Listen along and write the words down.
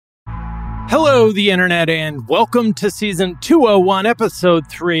Hello, the internet, and welcome to season 201, episode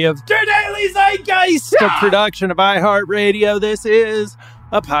 3 of The Daily Zeitgeist, a production of iHeartRadio. This is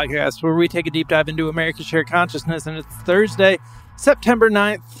a podcast where we take a deep dive into America's shared consciousness, and it's Thursday, September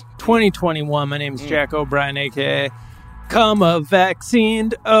 9th, 2021. My name is Jack O'Brien, a.k.a. Come a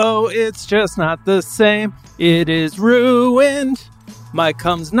Vaccinated. Oh, it's just not the same. It is ruined. My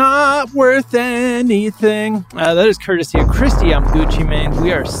cum's not worth anything. That is courtesy of Christy Gucci Mane.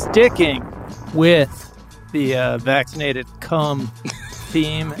 We are sticking with the vaccinated cum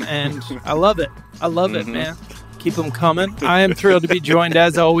theme, and I love it. I love it, man. Keep them coming. I am thrilled to be joined,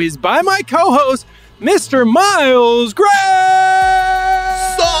 as always, by my co-host, Mr. Miles Gray.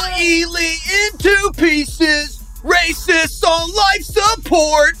 Saw Ely in 2 pieces. Racist on life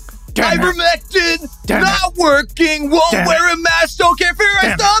support. Ivermectin not working. Won't wear a mask. Don't care if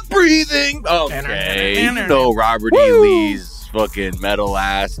I stop breathing. Okay. You know Robert E. Lee's fucking metal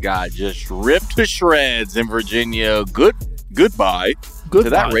ass got just ripped to shreds in Virginia. Goodbye to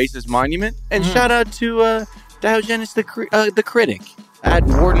that racist monument. And shout out to Diogenes the critic at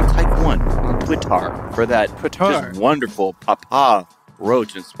Warden Type 1 on Twitter for that just wonderful Papa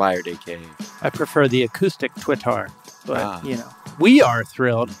Roach inspired AKA. I prefer the acoustic Twitter, but you know. We are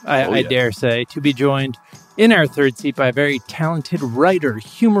thrilled, I dare say, to be joined in our third seat by a very talented writer,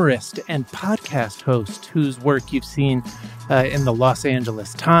 humorist, and podcast host whose work you've seen in the Los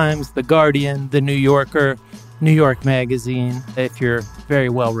Angeles Times, The Guardian, The New Yorker, New York Magazine, if you're very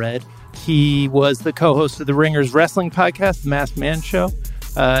well read. He was the co-host of The Ringer's wrestling podcast, The Masked Man Show,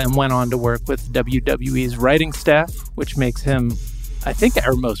 and went on to work with WWE's writing staff, which makes him, I think,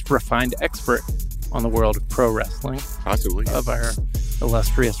 our most refined expert on the world of pro wrestling. Possibly. Of our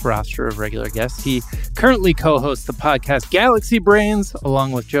illustrious roster of regular guests. He currently co-hosts the podcast Galaxy Brains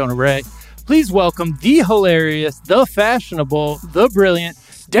along with Jonah Ray. Please welcome the hilarious, the fashionable, the brilliant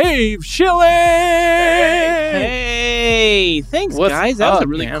Dave Schilling! Hey! Thanks, guys. That was a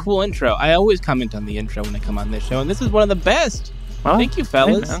really cool intro. I always comment on the intro when I come on this show, and this is one of the best. Thank you,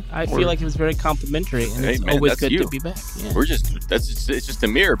 fellas. Hey, I feel like it was very complimentary, and it's always good to be back. Yeah. It's just a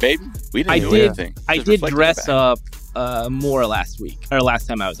mirror, baby. We didn't do anything. I did dress up more last week, or last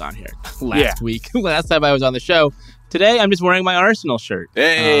time I was on here. Last time I was on the show. Today, I'm just wearing my Arsenal shirt.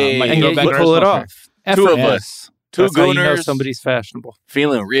 Hey! And you pull it off. Two of us. Two That's gooners. How you know somebody's fashionable.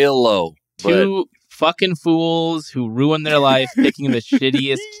 Feeling real low. Two fucking fools who ruin their life picking the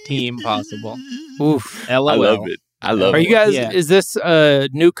shittiest team possible. Oof. LOL. I love it. Are you guys, is this a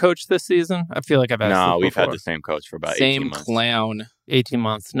new coach this season? I feel like I've asked No, this we've before. had the same coach for about 18 months. Same clown. 18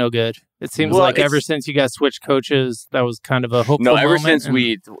 months, no good. It seems like ever since you guys switched coaches, that was kind of a hopeful moment. No, ever since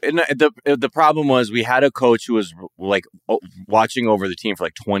the problem was we had a coach who was like watching over the team for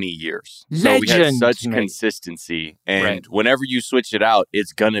like 20 years. So we had such consistency. And whenever you switch it out,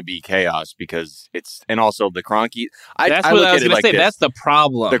 it's going to be chaos because and also the Kroenke. That's what I was going to say. That's the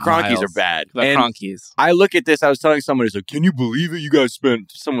problem. The Kroenkes are bad. The Kroenkes. I look at this. I was telling somebody, like, can you believe it? You guys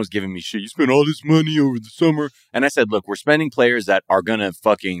someone was giving me shit. You spent all this money over the summer. And I said, look, we're spending players that are going to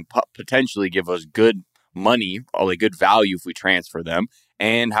fucking potentially give us good money, or good value if we transfer them,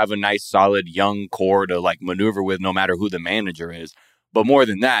 and have a nice, solid, young core to like maneuver with no matter who the manager is. But more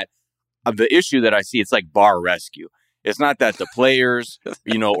than that, the issue that I see, it's like bar rescue. It's not that the players,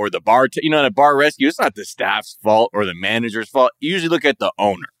 or the bar, the bar rescue, it's not the staff's fault or the manager's fault. You usually look at the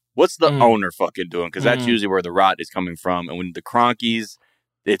owner. What's the owner fucking doing? Because that's usually where the rot is coming from. And when the Kroenkes,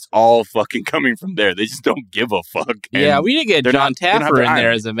 it's all fucking coming from there. They just don't give a fuck. Yeah, we need to get John Taffer in there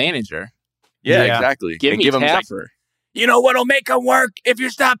as a manager. Yeah, exactly. Give me Taffer. You know what'll make them work if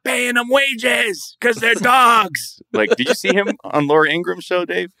you stop paying them wages? Because they're dogs. Did you see him on Laura Ingram's show,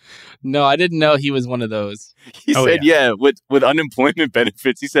 Dave? No, I didn't know he was one of those. He said, with unemployment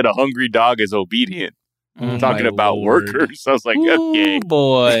benefits, he said a hungry dog is obedient. Talking about workers. I was like, okay.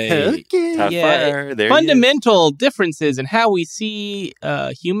 Boy. Taffer, there fundamental differences in how we see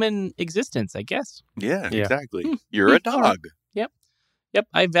human existence, I guess. Yeah, exactly. You're a dog. Yep,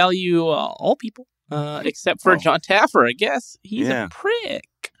 I value all people, except for John Taffer, I guess. He's a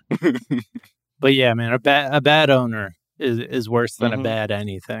prick. But yeah, man, a bad owner is worse than a bad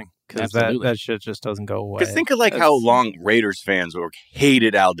anything. Because that shit just doesn't go away. Because think of how long Raiders fans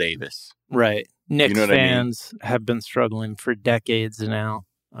hated Al Davis. Right. Knicks fans have been struggling for decades now.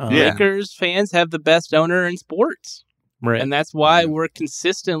 Lakers fans have the best owner in sports. Right. And that's why we're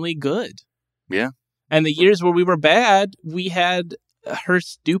consistently good. Yeah. And the years where we were bad, we had her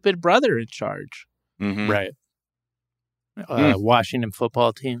stupid brother in charge. Right. Washington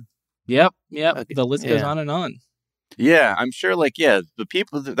football team. Yep. Okay. The list goes on and on. Yeah, I'm sure. Like, the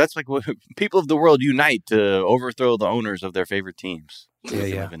people. That's like what people of the world unite to overthrow the owners of their favorite teams. So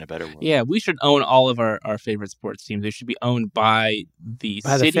we can live in a better world. Yeah, we should own all of our favorite sports teams. They should be owned by the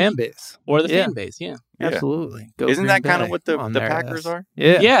city, the fan base, or the fan base. Yeah, absolutely. Go Isn't Green that kind of what the Packers are?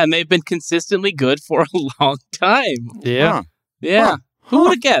 Yeah, and they've been consistently good for a long time. Yeah, yeah. Who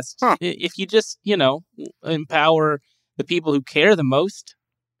would have guessed? If you just empower the people who care the most,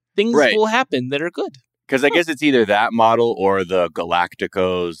 things will happen that are good. Because I guess it's either that model or the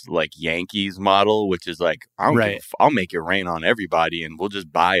Galacticos, like Yankees model, which is like, I'll make it rain on everybody and we'll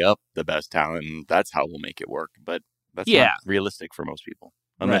just buy up the best talent and that's how we'll make it work. But that's not realistic for most people,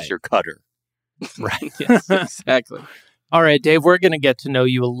 unless you're Cutter. Right. Yes, exactly. All right, Dave, we're going to get to know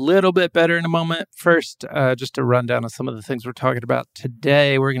you a little bit better in a moment. First, just a rundown of some of the things we're talking about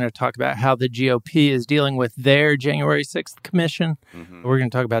today. We're going to talk about how the GOP is dealing with their January 6th commission. Mm-hmm. We're going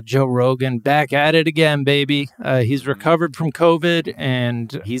to talk about Joe Rogan back at it again, baby. He's recovered from COVID,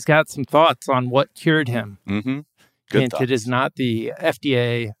 and he's got some thoughts on what cured him. Mm-hmm. And it is not the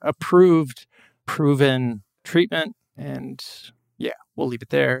FDA-approved, proven treatment. And we'll leave it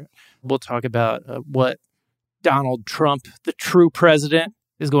there. We'll talk about what Donald Trump, the true president,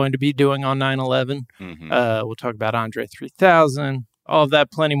 is going to be doing on 9/11. Mm-hmm. We'll talk about Andre 3000, all of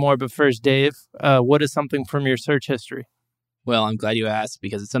that, plenty more. But first, Dave, what is something from your search history? Well, I'm glad you asked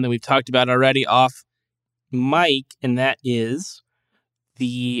because it's something we've talked about already off mic, and that is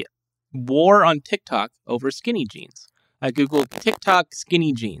the war on TikTok over skinny jeans. I Googled TikTok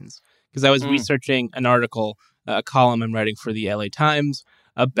skinny jeans because I was researching an article, a column I'm writing for the LA Times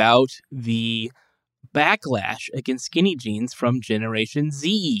about the backlash against skinny jeans from Generation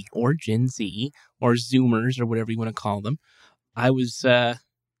Z or Gen Z or Zoomers or whatever you want to call them. I was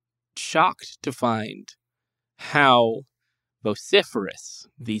shocked to find how vociferous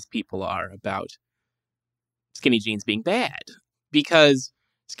these people are about skinny jeans being bad. Because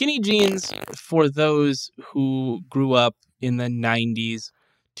skinny jeans, for those who grew up in the 90s,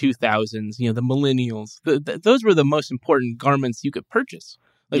 2000s, the millennials, those were the most important garments you could purchase.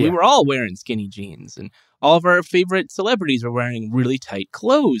 We were all wearing skinny jeans, and all of our favorite celebrities were wearing really tight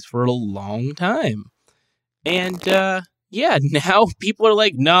clothes for a long time. And, now people are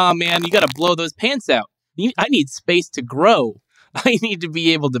like, nah, man, you got to blow those pants out. I need space to grow. I need to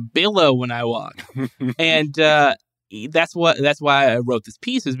be able to billow when I walk. And that's why I wrote this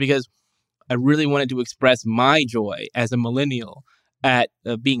piece, is because I really wanted to express my joy as a millennial at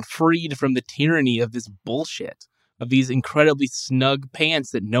being freed from the tyranny of this bullshit, of these incredibly snug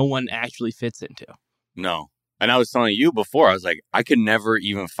pants that no one actually fits into. No. And I was telling you before, I was like, I could never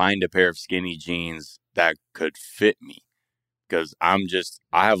even find a pair of skinny jeans that could fit me. Because I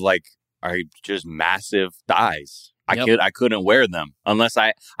have just massive thighs. I couldn't wear them unless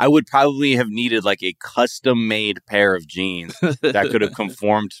I would probably have needed like a custom made pair of jeans that could have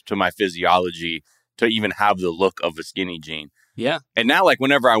conformed to my physiology to even have the look of a skinny jean. Yeah. And now,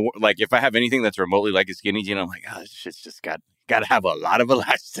 whenever if I have anything that's remotely like a skinny jean, I'm like, oh, this shit's just got to have a lot of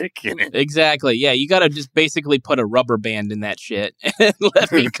elastic in it. Exactly. Yeah. You got to just basically put a rubber band in that shit and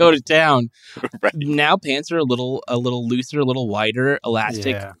let me go to town. Right. Now pants are a little looser, a little wider.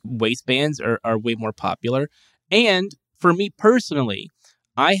 Elastic waistbands are way more popular. And for me personally,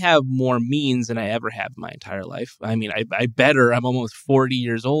 I have more means than I ever have in my entire life. I mean, I'm almost 40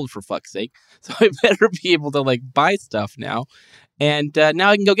 years old, for fuck's sake. So I better be able to buy stuff now. And now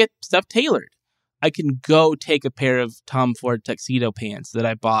I can go get stuff tailored. I can go take a pair of Tom Ford tuxedo pants that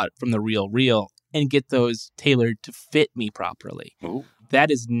I bought from the Real and get those tailored to fit me properly. Ooh.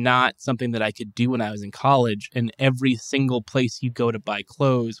 That is not something that I could do when I was in college. And every single place you go to buy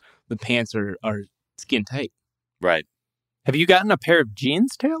clothes, the pants are skin tight. Right. Have you gotten a pair of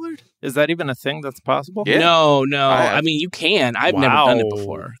jeans tailored? Is that even a thing that's possible? Yeah. No. I mean, you can. I've never done it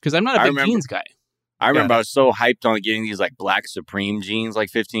before because I'm not a big jeans guy. I remember I was so hyped on getting these black Supreme jeans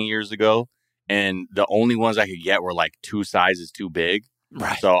 15 years ago. And the only ones I could get were 2 sizes too big.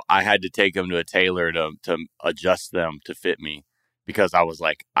 Right. So I had to take them to a tailor to adjust them to fit me. Because I was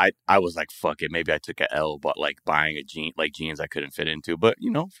like, fuck it. Maybe I took an L, but buying jeans I couldn't fit into. But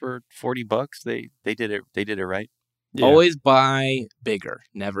for $40, they did it right. Yeah. Always buy bigger,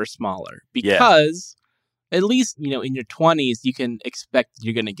 never smaller. Because at least, in your 20s, you can expect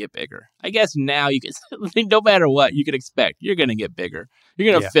you're going to get bigger. I guess now you can, no matter what, you can expect you're going to get bigger.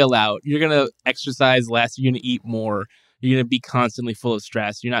 You're going to fill out. You're going to exercise less. You're going to eat more. You're going to be constantly full of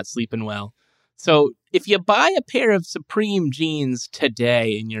stress. You're not sleeping well. So if you buy a pair of Supreme jeans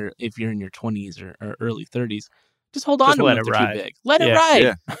today, if you're in your 20s or early 30s, just hold on to them if they're too big. Let it ride.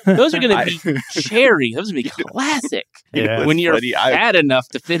 Yeah. Those are going to be cherry. Those are going to be classic when you're fat enough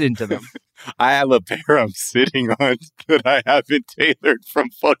to fit into them. I have a pair I'm sitting on that I haven't tailored from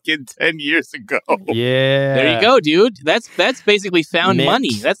fucking 10 years ago. Yeah. There you go, dude. That's basically found Mint.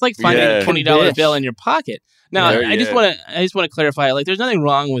 money. That's like finding a $20 bill in your pocket. Now, I just want to clarify. Like, there's nothing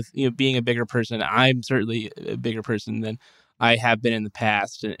wrong with being a bigger person. I'm certainly a bigger person than I have been in the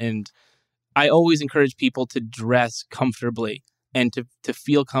past, and I always encourage people to dress comfortably and to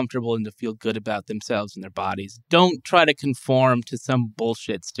feel comfortable and to feel good about themselves and their bodies. Don't try to conform to some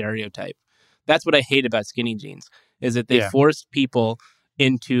bullshit stereotype. That's what I hate about skinny jeans, is that they forced people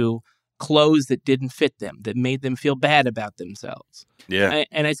into clothes that didn't fit them, that made them feel bad about themselves. Yeah.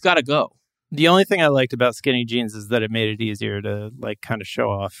 And it's got to go. The only thing I liked about skinny jeans is that it made it easier to like kind of show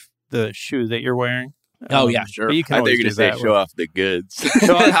off the shoe that you're wearing. Oh, yeah, sure. But you can I thought you were going to say show off the goods.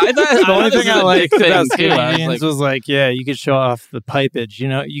 The only thing I liked about skinny too. jeans was like, yeah, you could show off the pipage. You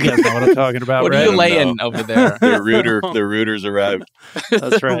know, you guys know what I'm talking about, what right? are you laying over there? The rooters arrived.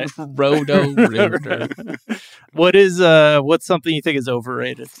 That's right. Roto-rooter. What's something you think is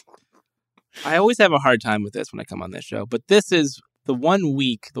overrated? I always have a hard time with this when I come on this show, but this is the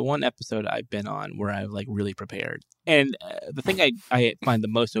one episode I've been on where I've like really prepared. And the thing I find the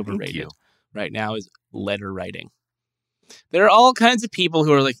most overrated right now is letter writing. There are all kinds of people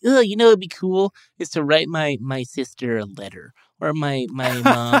who are like, oh, it'd be cool is to write my sister a letter or my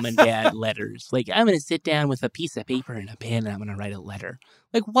mom and dad letters. Like, I'm going to sit down with a piece of paper and a pen and I'm going to write a letter.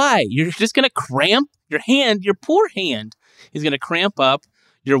 Like, why? You're just going to cramp your hand. Your poor hand is going to cramp up.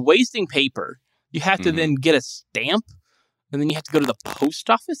 You're wasting paper. You have to then get a stamp. And then you have to go to the post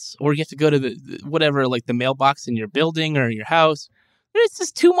office or you have to go to the mailbox in your building or your house. It's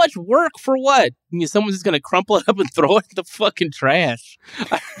just too much work for what? Someone's just going to crumple it up and throw it in the fucking trash.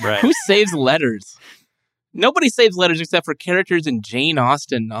 Right. Who saves letters? Nobody saves letters except for characters in Jane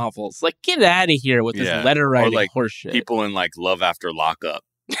Austen novels. Like, get out of here with this letter writing horseshit. People in like Love After Lockup.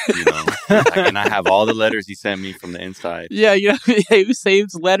 Like, and I have all the letters he sent me from the inside. Yeah, who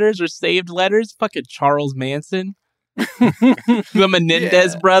saves letters or saved letters? Fucking Charles Manson. The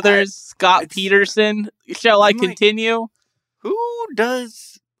Menendez brothers, Scott Peterson. Shall I continue? Who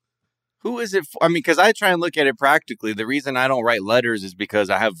is it for? I mean, because I try and look at it practically. The reason I don't write letters is because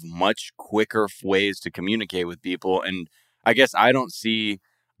I have much quicker ways to communicate with people. And I guess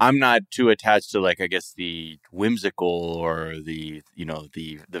I'm not too attached to like, I guess the whimsical or the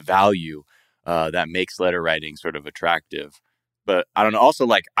value that makes letter writing sort of attractive. But I don't know. Also,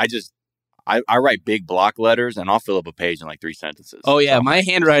 like, I write big block letters and I'll fill up a page in like 3 sentences. Oh, yeah. My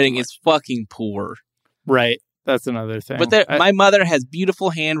handwriting is fucking poor. Right. That's another thing. But my mother has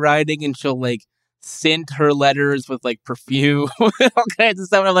beautiful handwriting and she'll like scent her letters with like perfume, all kinds of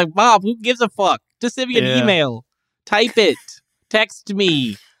stuff. And I'm like, Bob, who gives a fuck? Just send me an email. Type it. Text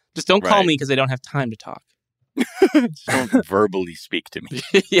me. Just don't call me because I don't have time to talk. Just don't verbally speak to me.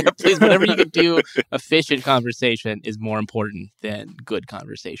 Yeah, please. Whatever you can do, efficient conversation is more important than good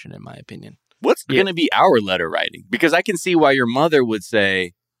conversation, in my opinion. What's going to be our letter writing? Because I can see why your mother would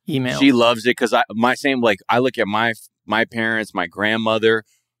say email. She loves it because I look at my parents, my grandmother.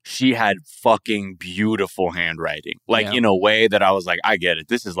 She had fucking beautiful handwriting, like in a way that I was like, I get it.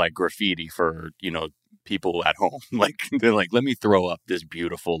 This is like graffiti for people at home. Like they're like, let me throw up this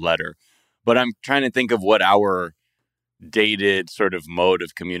beautiful letter. But I'm trying to think of what our dated sort of mode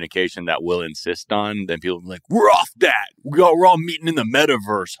of communication that we'll insist on. Then people will be like, we're off that. We're all meeting in the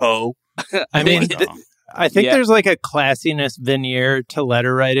metaverse, ho. I mean, I think there's like a classiness veneer to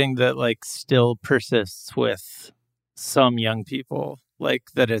letter writing that like still persists with some young people. Like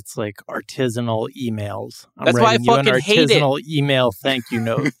that it's like artisanal emails. That's why I fucking hate it. Artisanal email thank you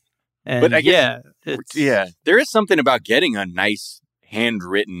note. And but I guess, there is something about getting a nice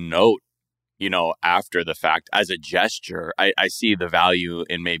handwritten note, after the fact as a gesture. I see the value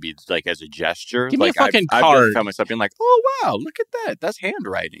in maybe like as a gesture. Give me like a fucking card. I've found myself being like, oh wow, look at that. That's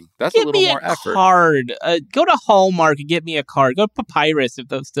handwriting. That's a little more effort. Card. Go to Hallmark and get me a card. Go to Papyrus if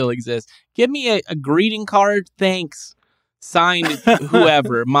those still exist. Give me a greeting card. Thanks. Signed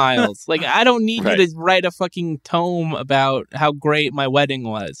whoever, Miles. Like, I don't need you to write a fucking tome about how great my wedding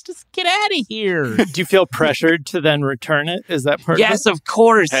was. Just get out of here. Do you feel pressured to then return it? Is that part of it? Yes, of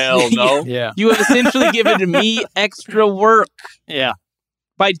course. Hell no. Yeah. You have essentially given me extra work. Yeah.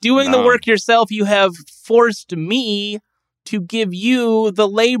 By doing the work yourself, you have forced me to give you the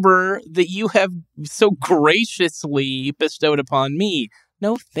labor that you have so graciously bestowed upon me.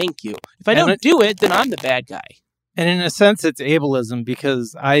 No, thank you. If I don't do it, then I'm the bad guy. And in a sense, it's ableism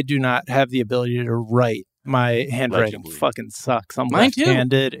because I do not have the ability to write. My handwriting fucking sucks. I'm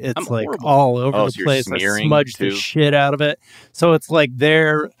left-handed. It's I'm like horrible. all over the place. I smudge the shit out of it. So it's like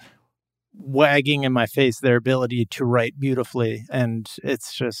wagging in my face their ability to write beautifully, and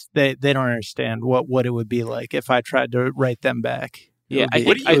it's just they don't understand what it would be like if I tried to write them back. It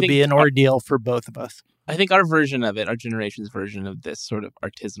would be an ordeal for both of us. I think our version of it, our generation's version of this sort of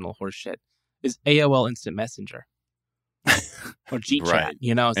artisanal horseshit, is AOL Instant Messenger or GChat. Right.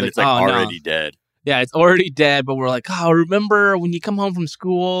 You know, it's like already dead. Yeah, it's already dead, but we're like, oh, remember when you come home from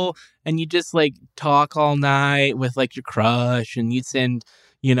school and you just like talk all night with like your crush, and you'd send,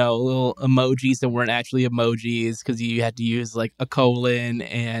 you know, little emojis that weren't actually emojis because you had to use like a colon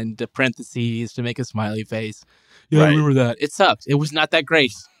and parentheses to make a smiley face. Yeah, I remember that. It sucked. It was not that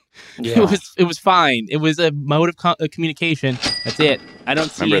great. Yeah. It was fine. It was a mode of communication. That's it. I don't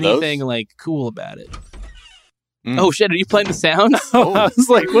see anything like cool about it. Oh shit! Are you playing the sound? I was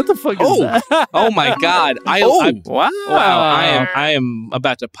like, "What the fuck is that?" Oh my god! Wow! I am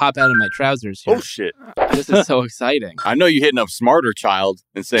about to pop out of my trousers here. Oh shit! This is so exciting. I know you're hitting up Smarter Child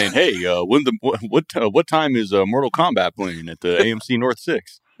and saying, "Hey, what time is Mortal Kombat playing at the AMC North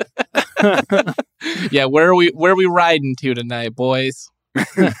 6?" Yeah, where are we riding to tonight, boys?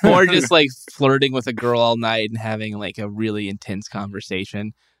 Or just like flirting with a girl all night and having like a really intense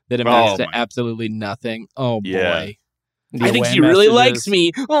conversation that amounts to absolutely nothing. Oh boy. Yeah. I think she really likes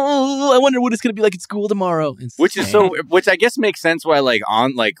me. Oh, I wonder what it's going to be like at school tomorrow. Which I guess makes sense why like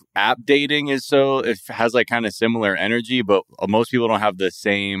on like app dating is it has like kind of similar energy, but most people don't have the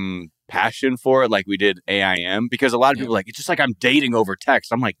same passion for it like we did AIM, because a lot of people are like, it's just like I'm dating over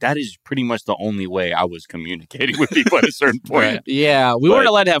text. I'm like, that is pretty much the only way I was communicating with people at a certain point. Right. Yeah, we weren't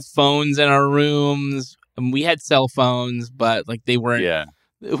allowed to have phones in our rooms. We had cell phones, but like they weren't. Yeah.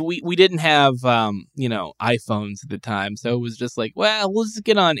 We didn't have iPhones at the time, so it was just like, well, we'll just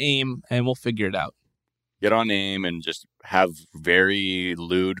get on AIM and we'll figure it out. Get on AIM and just have very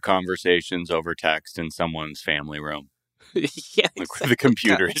lewd conversations over text in someone's family room. Yeah, exactly. Like the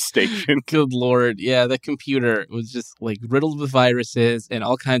computer is stationed. Good Lord. Yeah, the computer was just like riddled with viruses and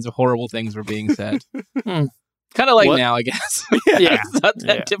all kinds of horrible things were being said. Kind of like now, I guess. Yeah. It's not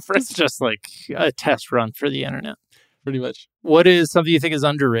that different. It's just like a test run for the internet. Pretty much. What is something you think is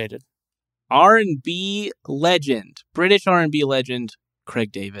underrated? R&B legend, British R&B legend,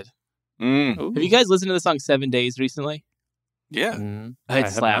 Craig David. Have you guys listened to the song 7 Days recently? Yeah. It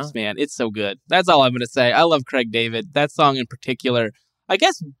slaps, man. It's so good. That's all I'm going to say. I love Craig David. That song in particular. I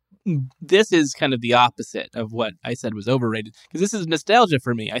guess this is kind of the opposite of what I said was overrated, because this is nostalgia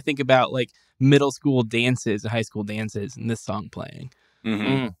for me. I think about like middle school dances and high school dances and this song playing.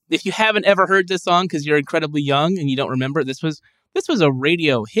 If you haven't ever heard this song because you're incredibly young and you don't remember, this was a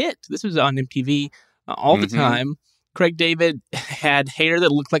radio hit. This was on MTV all the time. Craig David had hair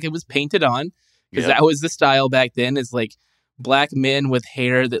that looked like it was painted on, because that was the style back then, is like black men with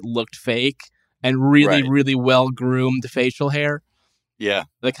hair that looked fake and really, really well groomed facial hair. Yeah.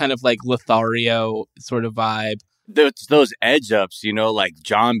 The kind of like Lothario sort of vibe. Those edge ups, like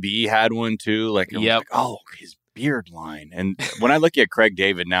John B had one too. Like, like, oh, his beard line. And when I look at Craig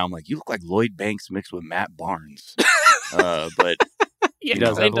David now, I'm like, you look like Lloyd Banks mixed with Matt Barnes. But he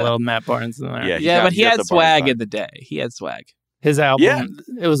does have a little Matt Barnes in there. Yeah, but he had swag in the day. He had swag. His album,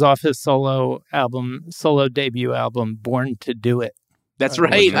 it was off his solo debut album, Born to Do It. That's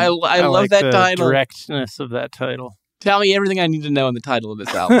right. I love like that the title. Directness of that title. Tell me everything I need to know in the title of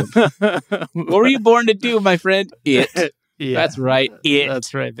this album. What were you born to do, my friend? It. Yeah, that's right. It.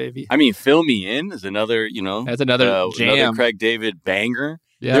 That's right, baby. I mean, Fill Me In is another, that's another jam. Another Craig David banger.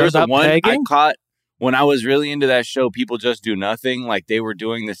 Yeah. There was one I caught when I was really into that show, People Just Do Nothing. Like, they were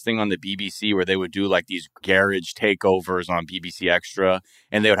doing this thing on the BBC where they would do like these garage takeovers on BBC Extra,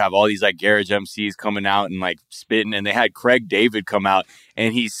 and they would have all these like garage MCs coming out and like spitting, and they had Craig David come out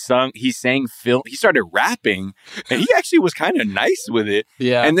and he sang he started rapping, and he actually was kind of nice with it.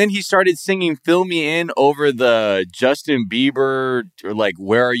 Yeah. And then he started singing Fill Me In over the Justin Bieber or like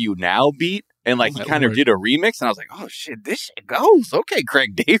Where Are You Now beat. And like he kind of did a remix, and I was like, "Oh shit, this shit goes okay."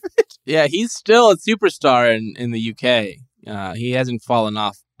 Craig David, yeah, he's still a superstar in the UK. He hasn't fallen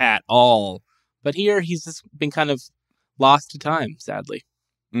off at all, but here he's just been kind of lost to time, sadly.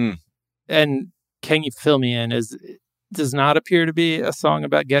 And Can You Fill Me In does not appear to be a song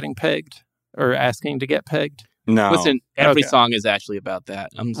about getting pegged or asking to get pegged. No. Listen, every song is actually about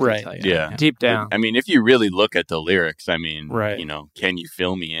that. I'm just going to tell you. Yeah. Deep down. I mean, if you really look at the lyrics, I mean, right. Can you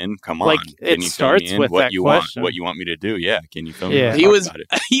fill me in? Come like, on. Can you starts fill me in? with What that you question. want? What you want me to do? Yeah. Can you fill me in?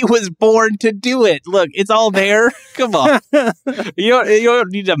 He was born to do it. Look, it's all there. Come on. You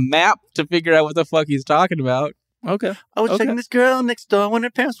don't need a map to figure out what the fuck he's talking about. Okay. I was checking this girl next door when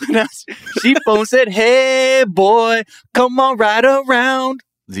her parents went out. She phone said, "Hey, boy, come on right around."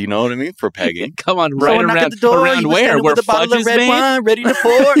 You know what I mean? For pegging. Come on, So right I knock at around, the door, around you were where? standing Where with a bottle fudge of is red made? wine ready to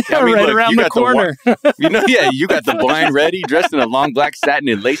pour. I mean, right look, around you the got corner. you got the wine ready, dressed in a long black satin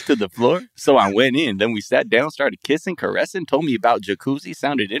and laced to the floor. So I went in. Then we sat down, started kissing, caressing, told me about jacuzzi.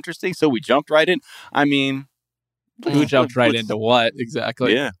 Sounded interesting. So we jumped right in. I mean... Who jumped right into what,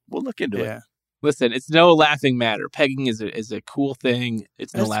 exactly? Yeah, we'll look into it. Listen, it's no laughing matter. Pegging is a cool thing.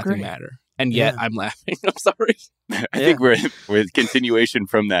 It's no That's laughing great. matter. And yet I'm laughing. I'm sorry. I think we're continuation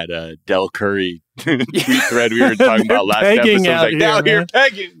from that Del Curry tweet thread we were talking about last Pegging episode. out Like, here, Del, you're man.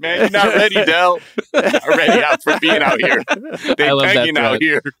 pegging, man. You're not ready, Del. Not ready out for being out here. They I love that pegging out thread.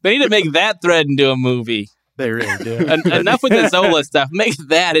 here. They need to make that thread into a movie. They really do. Enough with the Zola stuff. Make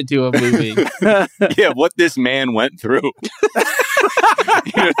that into a movie. Yeah, what this man went through.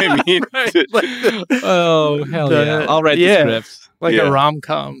 You know what I mean? Oh, hell yeah. I'll write the script. Like a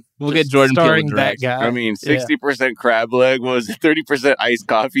rom-com. We'll get Jordan Peele starring to that direct. guy. I mean, 60% crab leg was 30% iced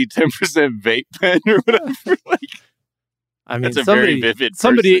coffee, 10% vape pen or whatever. Like, I mean, that's a very vivid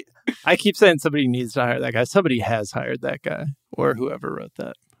person. I keep saying somebody needs to hire that guy. Somebody has hired that guy or whoever wrote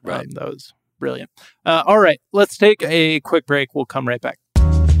that. Right. That was brilliant. All right, let's take a quick break. We'll come right back.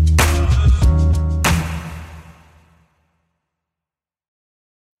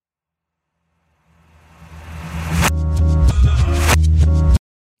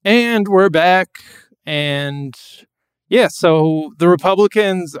 And we're back. And yeah, so the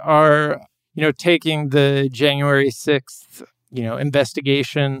Republicans are, taking the January 6th,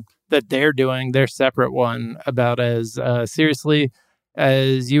 investigation that they're doing, their separate one, about as seriously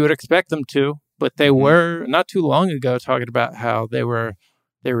as you would expect them to. But they were not too long ago talking about how they were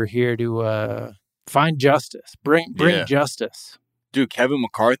here to find justice, bring justice. Dude, Kevin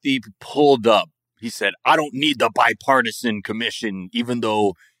McCarthy pulled up. He said, I don't need the bipartisan commission, even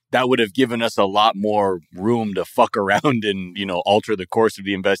though that would have given us a lot more room to fuck around and, alter the course of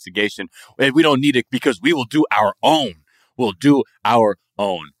the investigation. And we don't need it because we will do our own. We'll do our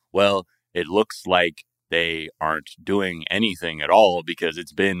own. Well, it looks like they aren't doing anything at all because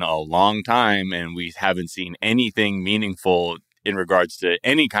it's been a long time and we haven't seen anything meaningful in regards to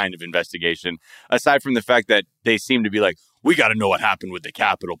any kind of investigation, aside from the fact that they seem to be like, we got to know what happened with the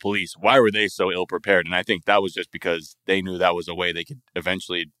Capitol Police. Why were they so ill prepared? And I think that was just because they knew that was a way they could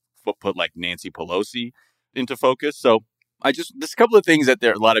eventually put like Nancy Pelosi into focus. So there's a couple of things that there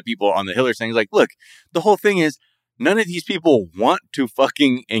are a lot of people on the Hill are saying, like, look, the whole thing is none of these people want to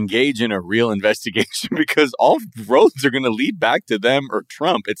fucking engage in a real investigation because all roads are going to lead back to them or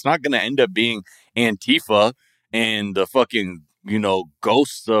Trump. It's not going to end up being Antifa and the fucking,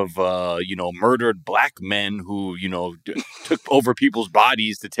 ghosts of, murdered black men who, took over people's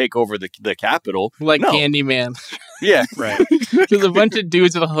bodies to take over the Capitol. Like Candyman. Yeah. Right. There's a bunch of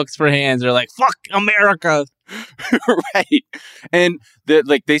dudes with hooks for hands. They're like, fuck America. Right. And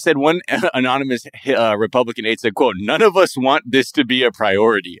they said one anonymous Republican aide said, quote, none of us want this to be a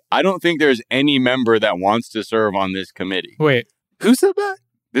priority. I don't think there's any member that wants to serve on this committee. Wait, who said that?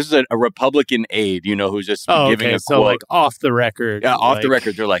 This is a Republican aide, who's just giving a quote. So like off the record. Yeah, off the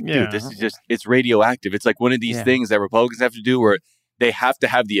record. They're like, dude, this is just, it's radioactive. It's like one of these things that Republicans have to do where they have to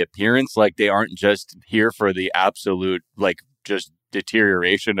have the appearance like they aren't just here for the absolute, like, just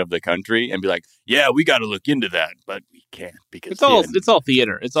deterioration of the country and be like, yeah, we got to look into that, but we can't because it's all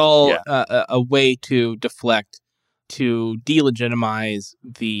theater. It's all a way to deflect, to delegitimize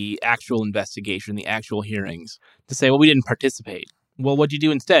the actual investigation, the actual hearings, to say, well, we didn't participate. Well, what'd you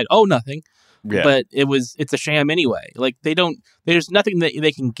do instead? Oh, nothing. Yeah. But it's a sham anyway. Like there's nothing that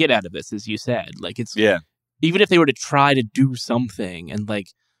they can get out of this, as you said. Like even if they were to try to do something and like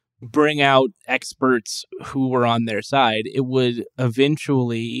bring out experts who were on their side, it would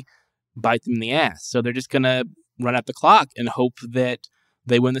eventually bite them in the ass. So they're just going to run out the clock and hope that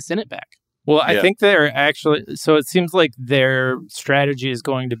they win the Senate back. Well, I think they're actually, so it seems like their strategy is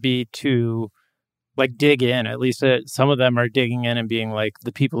going to be to like dig in. At least some of them are digging in and being like,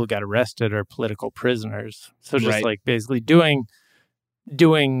 the people who got arrested are political prisoners. So just like basically doing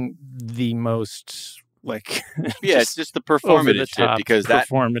the most like it's just the performative shit because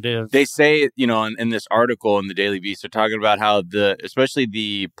performative. They say, in this article in the Daily Beast, they're talking about how especially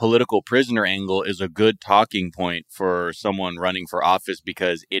the political prisoner angle is a good talking point for someone running for office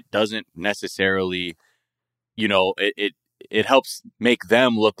because it doesn't necessarily, it helps make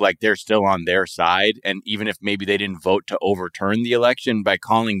them look like they're still on their side. And even if maybe they didn't vote to overturn the election, by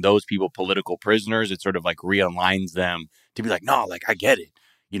calling those people political prisoners, it sort of like realigns them to be like, no, like I get it.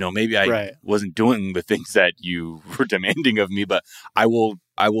 Maybe I wasn't doing the things that you were demanding of me, but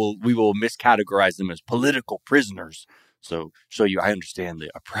we will miscategorize them as political prisoners. So show you, I understand the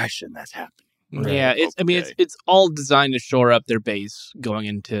oppression that's happening. Yeah, it's all designed to shore up their base going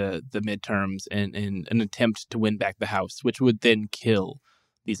into the midterms and an attempt to win back the House, which would then kill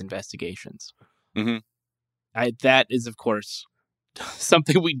these investigations. Mm-hmm. That is, of course,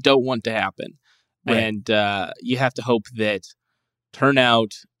 something we don't want to happen. Right. And you have to hope that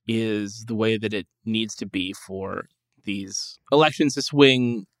turnout is the way that it needs to be for these elections to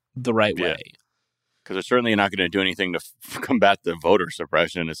swing the right way. Because they're certainly not going to do anything to combat the voter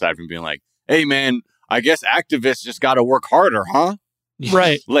suppression aside from being like, hey, man, I guess activists just got to work harder, huh?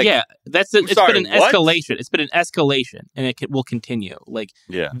 Right. Like, yeah, it's been an escalation. It's been an escalation, and it will continue. Like,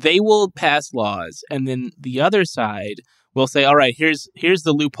 they will pass laws, and then the other side will say, all right, here's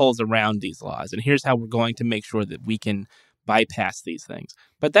the loopholes around these laws, and here's how we're going to make sure that we can bypass these things.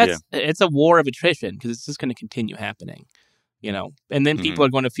 But it's a war of attrition because it's just going to continue happening, and then people are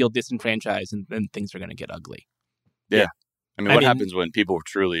going to feel disenfranchised, and then things are going to get ugly. Yeah. I mean, what happens when people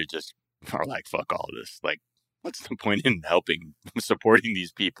truly just are like, fuck all of this? Like, what's the point in supporting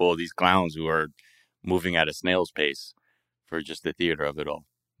these people, these clowns who are moving at a snail's pace for just the theater of it all?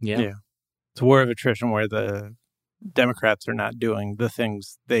 Yeah. It's a war of attrition where the Democrats are not doing the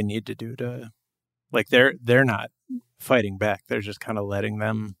things they need to do to, like, they're not fighting back. They're just kind of letting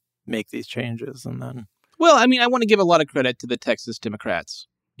them make these changes. And then, well, I mean, I want to give a lot of credit to the Texas Democrats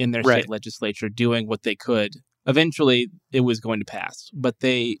in their state legislature doing what they could. Eventually, it was going to pass, but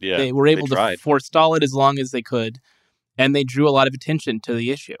they were able to forestall it as long as they could, and they drew a lot of attention to the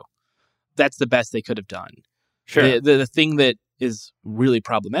issue. That's the best they could have done. Sure. The thing that is really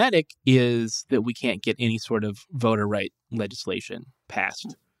problematic is that we can't get any sort of voter right legislation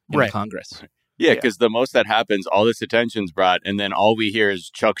passed in Congress. Yeah, because the most that happens, all this attention's brought, and then all we hear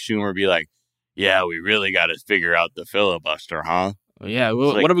is Chuck Schumer be like, yeah, we really got to figure out the filibuster, huh? Yeah,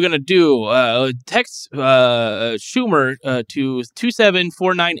 well, what are we going to do? Text Schumer to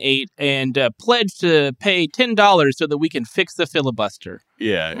 27498 and pledge to pay $10 so that we can fix the filibuster.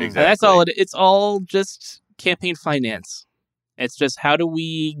 Yeah, exactly. And that's all it's all just campaign finance. It's just how do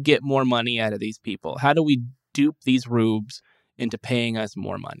we get more money out of these people? How do we dupe these rubes into paying us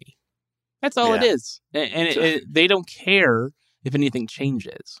more money? That's all it is. And they don't care if anything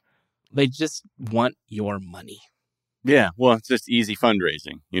changes. They just want your money. Yeah, well, it's just easy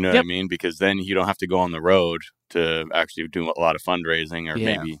fundraising, you know what I mean? Because then you don't have to go on the road to actually do a lot of fundraising, or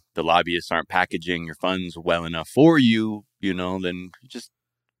maybe the lobbyists aren't packaging your funds well enough for you, then just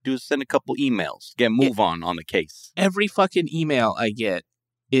send a couple emails, move on the case. Every fucking email I get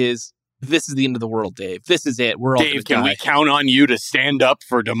is, this is the end of the world, Dave. This is it. We're all Dave, can we count on you to stand up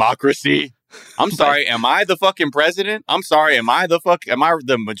for democracy? I'm sorry, am I the fucking president? I'm sorry, am I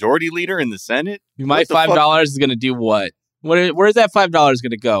the majority leader in the Senate? My $5 is going to do what? Where's that $5 going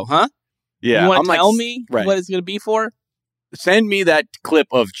to go, huh? Yeah. You want to tell me what it's going to be for? Send me that clip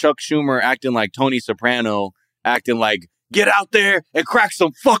of Chuck Schumer acting like Tony Soprano, acting like, get out there and crack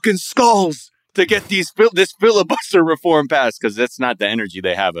some fucking skulls to get this filibuster reform passed, because that's not the energy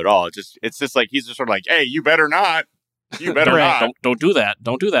they have at all. It's just like, he's just sort of like, hey, you better not. You better not. Don't do that.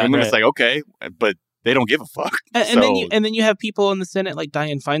 Don't do that. And then it's like, okay, but they don't give a fuck. And then you have people in the Senate like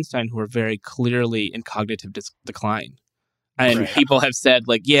Dianne Feinstein who are very clearly in cognitive decline. And people have said,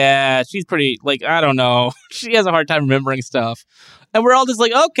 like, yeah, she's pretty, like, I don't know. She has a hard time remembering stuff. And we're all just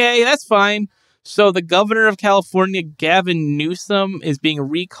like, okay, that's fine. So the governor of California, Gavin Newsom, is being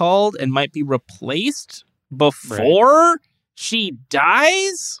recalled and might be replaced before she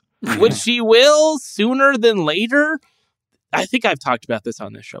dies, which she will sooner than later. I think I've talked about this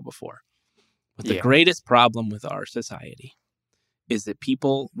on this show before. But the greatest problem with our society is that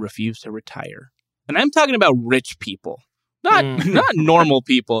people refuse to retire. And I'm talking about rich people, not normal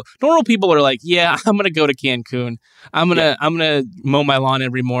people. Normal people are like, yeah, I'm going to go to Cancun. I'm going to mow my lawn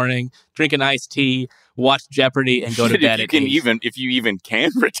every morning, drink an iced tea, watch Jeopardy, and go to bed if you even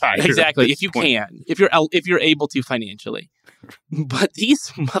can retire. Exactly, if you can. If you're able to financially. But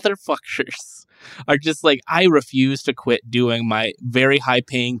these motherfuckers are just like, I refuse to quit doing my very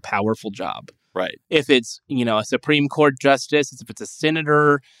high-paying, powerful job. Right. If it's, a Supreme Court justice, if it's a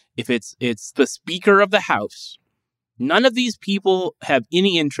senator, if it's the Speaker of the House, none of these people have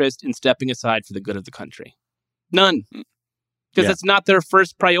any interest in stepping aside for the good of the country. None. Because that's not their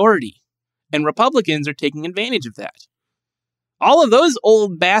first priority. And Republicans are taking advantage of that. All of those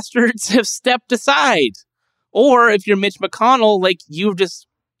old bastards have stepped aside. Or if you're Mitch McConnell, like, you just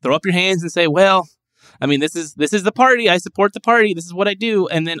throw up your hands and say, well, I mean, this is the party. I support the party. This is what I do.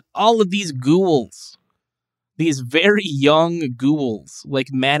 And then all of these ghouls, these very young ghouls like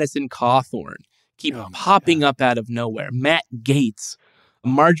Madison Cawthorn, keep popping up out of nowhere. Matt Gaetz,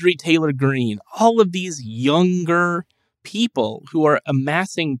 Marjorie Taylor Greene, all of these younger people who are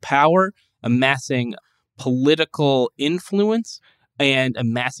amassing power amassing political influence and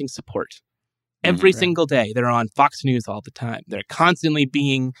amassing support. Every single day. They're on Fox News all the time. They're constantly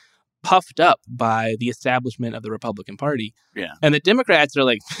being puffed up by the establishment of the Republican Party. Yeah. And the Democrats are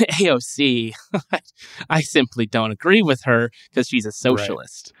like, AOC, I simply don't agree with her because she's a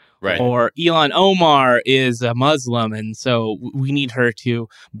socialist. Right. Or Ilhan Omar is a Muslim, and so we need her to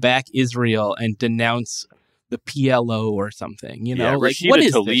back Israel and denounce the PLO or something. You know, like, Rashida what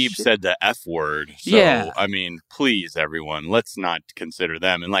is Tlaib this said the F word. So, Yeah. I mean, please, everyone, let's not consider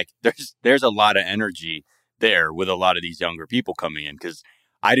them. And like, there's a lot of energy there with a lot of these younger people coming in, because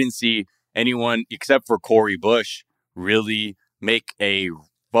I didn't see anyone except for Cori Bush really make a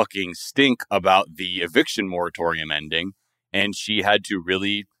fucking stink about the eviction moratorium ending. And she had to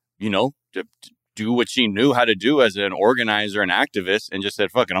really, to do what she knew how to do as an organizer and activist, and just said,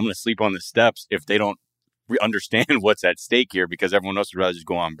 fuck it, I'm going to sleep on the steps if they don't understand what's at stake here, because everyone else would rather just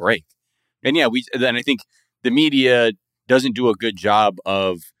go on break. And then I think the media doesn't do a good job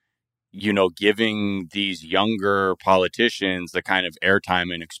of, giving these younger politicians the kind of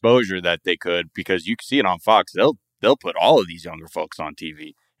airtime and exposure that they could, because you can see it on Fox. They'll put all of these younger folks on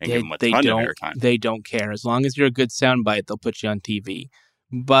TV and give them a ton of airtime. They don't care. As long as you're a good soundbite, they'll put you on TV.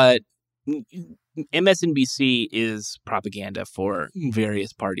 But MSNBC is propaganda for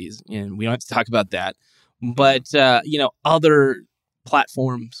various parties, and we don't have to talk about that. But, other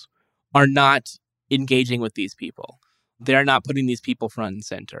platforms are not engaging with these people. They're not putting these people front and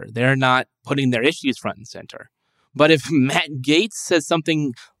center. They're not putting their issues front and center. But if Matt Gaetz says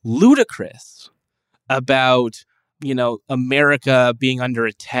something ludicrous about, America being under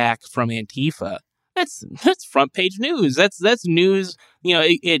attack from Antifa, that's front page news. That's news.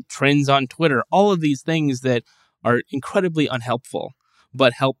 It trends on Twitter. All of these things that are incredibly unhelpful,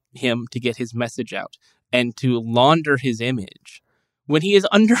 but help him to get his message out and to launder his image when he is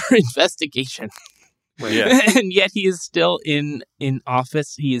under investigation. Right. Yeah. And yet he is still in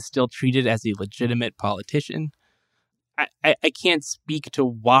office. He is still treated as a legitimate politician. I can't speak to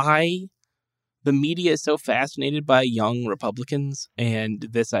why the media is so fascinated by young Republicans and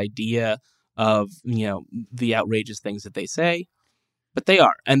this idea of, the outrageous things that they say. But they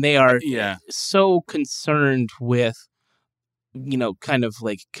are. And they are so concerned with, kind of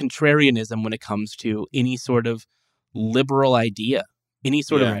like contrarianism when it comes to any sort of liberal idea, any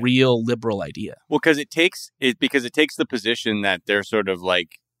sort of real liberal idea. Well, because it takes the position that they're sort of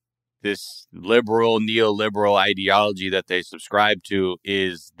like this liberal, neoliberal ideology that they subscribe to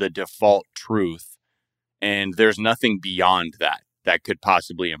is the default truth. And there's nothing beyond that could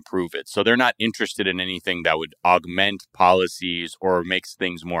possibly improve it. So they're not interested in anything that would augment policies or makes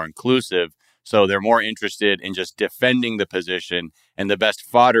things more inclusive. So they're more interested in just defending the position. And the best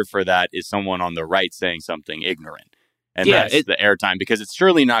fodder for that is someone on the right saying something ignorant. And that's the airtime, because it's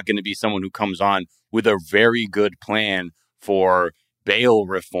surely not going to be someone who comes on with a very good plan for bail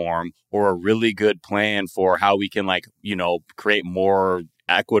reform or a really good plan for how we can, create more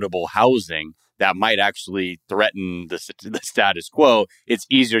equitable housing that might actually threaten the status quo. It's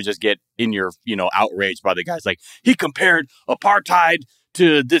easier to just get in your, outraged by the guys like, he compared apartheid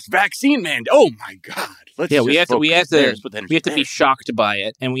to this vaccine mandate. Oh my God. We have to be shocked by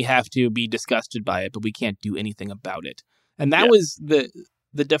it, and we have to be disgusted by it, but we can't do anything about it. And that was the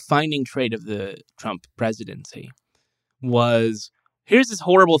defining trait of the Trump presidency was, here's this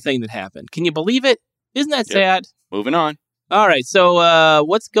horrible thing that happened. Can you believe it? Isn't that sad? Moving on. All right. So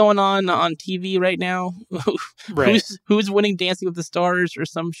what's going on TV right now? Right. Who's winning Dancing with the Stars or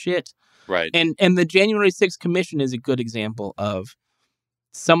some shit? Right. And the January 6th Commission is a good example of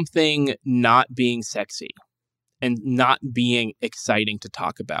something not being sexy and not being exciting to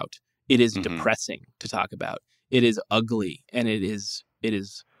talk about. It is depressing to talk about. It is ugly, and it is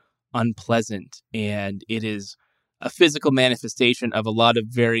unpleasant, and it is a physical manifestation of a lot of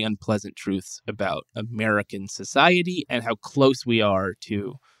very unpleasant truths about American society and how close we are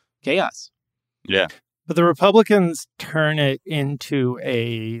to chaos. Yeah. But the Republicans turn it into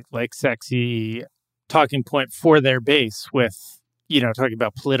a sexy talking point for their base with, talking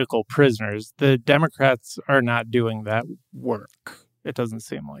about political prisoners. The Democrats are not doing that work. It doesn't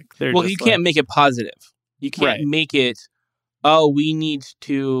seem like they're. Well, you can't make it positive. You can't make it, we need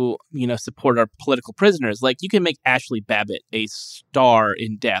to, support our political prisoners. Like, you can make Ashley Babbitt a star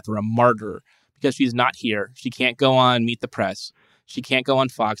in death or a martyr because she's not here. She can't go on Meet the Press. She can't go on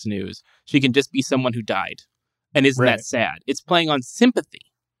Fox News. She can just be someone who died. And isn't that sad? It's playing on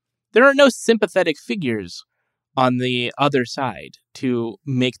sympathy. There are no sympathetic figures on the other side to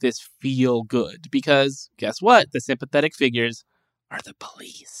make this feel good, because guess what? The sympathetic figures are the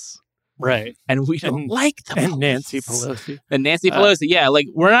police. Right. And we don't like the And police. Nancy Pelosi. And Nancy Pelosi. Yeah, like,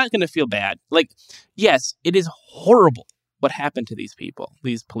 we're not going to feel bad. Like, yes, it is horrible what happened to these people,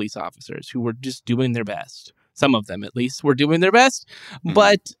 these police officers who were just doing their best. Some of them, at least, were doing their best. Mm-hmm.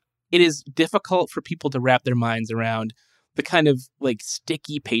 But it is difficult for people to wrap their minds around the kind of, like,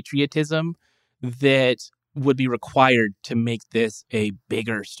 sticky patriotism that would be required to make this a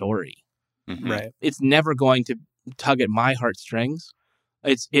bigger story. Mm-hmm. Right. It's never going to tug at my heartstrings.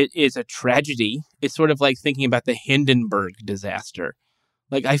 It is a tragedy. It's sort of like thinking about the Hindenburg disaster.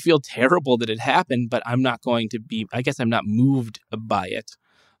 Like, I feel terrible that it happened, but I'm not going to be, I guess I'm not moved by it.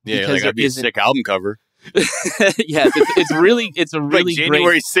 Yeah, like, that'd be a sick album cover. Yes, it's a really like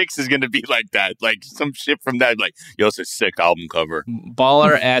January 6th is going to be like that. Like, some shit from that, like, yo, it's a sick album cover.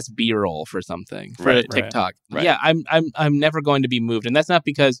 Baller ass B-roll for something, for right, TikTok. Right. Yeah, I'm never going to be moved. And that's not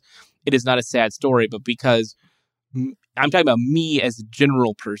because it is not a sad story, but because I'm talking about me as a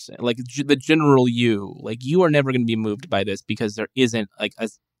general person, like the general you. Like, you are never going to be moved by this because there isn't, like,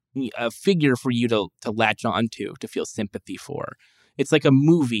 a figure for you to latch onto, to feel sympathy for. It's like a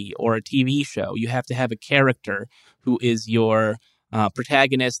movie or a TV show. You have to have a character who is your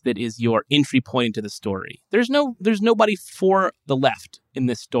protagonist, that is your entry point into the story. There's nobody for the left in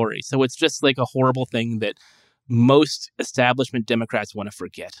this story. So it's just like a horrible thing that most establishment Democrats want to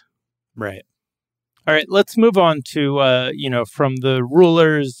forget. Right. All right, let's move on to, from the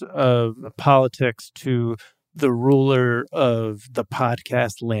rulers of politics to the ruler of the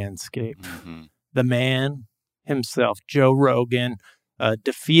podcast landscape. Mm-hmm. The man himself, Joe Rogan,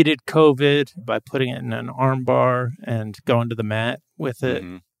 defeated COVID by putting it in an arm bar and going to the mat with it.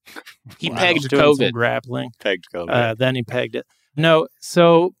 Mm-hmm. He pegged doing COVID. some grappling. Pegged COVID. Then he pegged it. No,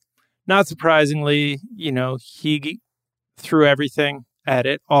 so not surprisingly, he threw everything at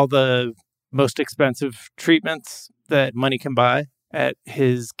it, all the most expensive treatments that money can buy at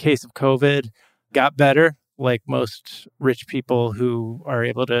his case of COVID, got better, like most rich people who are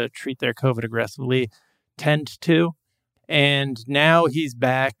able to treat their COVID aggressively tend to. And now he's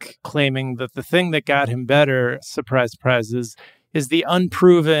back claiming that the thing that got him better, surprise, surprise, is the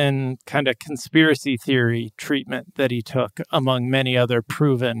unproven kind of conspiracy theory treatment that he took among many other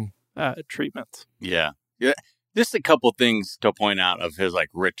proven treatments. Yeah. Just a couple things to point out of his, like,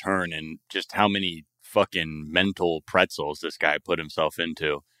 return and just how many fucking mental pretzels this guy put himself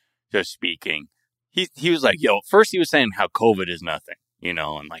into, just speaking. He was like, first he was saying how COVID is nothing,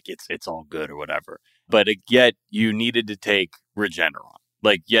 and like it's all good or whatever. But yet you needed to take Regeneron.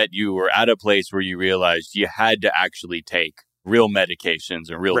 Like, yet you were at a place where you realized you had to actually take real medications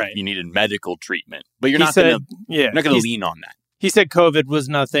and you needed medical treatment. But you're not going to lean on that. He said COVID was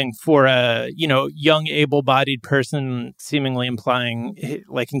nothing for a, young, able-bodied person, seemingly implying,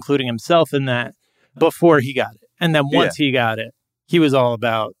 like, including himself in that before he got it. And then once he got it, he was all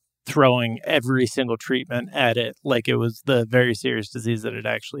about throwing every single treatment at it like it was the very serious disease that it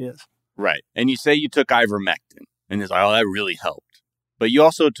actually is. Right. And you say you took ivermectin, and it's like, oh, that really helped. But you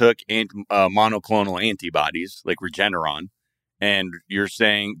also took monoclonal antibodies like Regeneron. And you're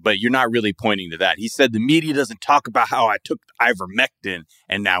saying, but you're not really pointing to that. He said the media doesn't talk about how I took ivermectin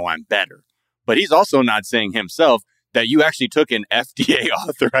and now I'm better. But he's also not saying himself that you actually took an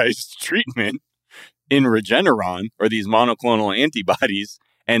FDA-authorized treatment in Regeneron or these monoclonal antibodies,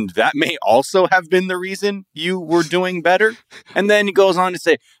 and that may also have been the reason you were doing better. And then he goes on to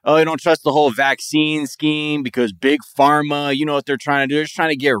say, oh, I don't trust the whole vaccine scheme because big pharma, you know what they're trying to do? They're just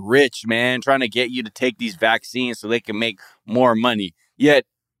trying to get rich, man, trying to get you to take these vaccines so they can make more money. Yet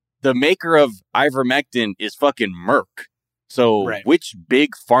the maker of ivermectin is fucking Merck. So which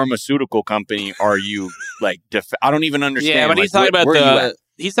big pharmaceutical company are you like? I don't even understand. Yeah, but like,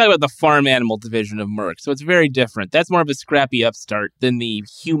 he's talking about the farm animal division of Merck. So it's very different. That's more of a scrappy upstart than the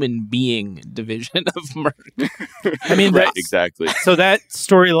human being division of Merck. I mean, right, exactly. So that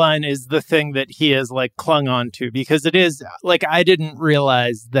storyline is the thing that he has like clung on to, because it is like, I didn't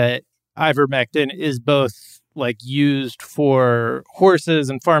realize that ivermectin is both like used for horses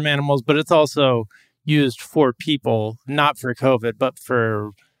and farm animals, but it's also used for people, not for COVID, but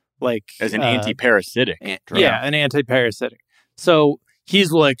for like as an anti-parasitic drug. Yeah, an anti-parasitic. So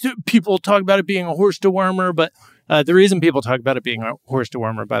he's like, people talk about it being a horse dewormer, but the reason people talk about it being a horse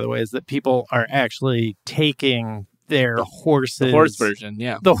dewormer, by the way, is that people are actually taking their horses. The horse version,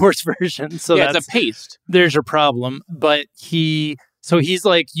 yeah. The horse version. So yeah, it's a paste. There's your problem. But he's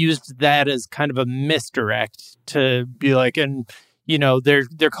like used that as kind of a misdirect to be like, and you know, they're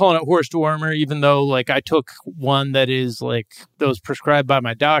calling it horse dewormer, even though like I took one that is like those prescribed by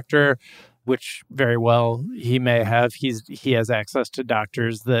my doctor, which very well he may have. He has access to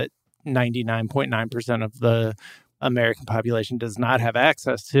doctors that 99.9% of the American population does not have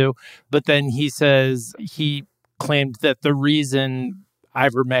access to. But then he says he does not have access to. But then he says he claimed that the reason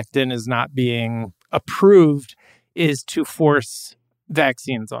ivermectin is not being approved is to force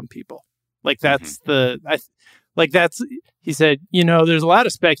vaccines on people. Like that's he said, there's a lot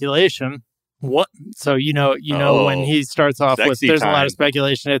of speculation. What? So, when he starts off with, there's a lot of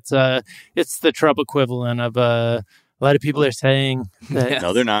speculation. It's the Trump equivalent of a lot of people are saying that.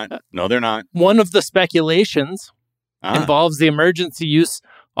 No, they're not. No, they're not. One of the speculations involves the emergency use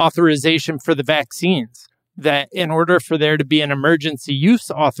authorization for the vaccines. That in order for there to be an emergency use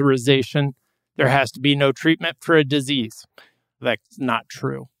authorization, there has to be no treatment for a disease. That's not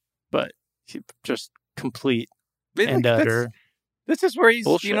true, but just complete and utter. This is where he's,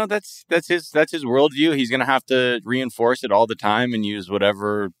 bullshit. That's his worldview. He's going to have to reinforce it all the time and use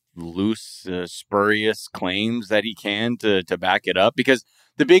whatever loose, spurious claims that he can to back it up. Because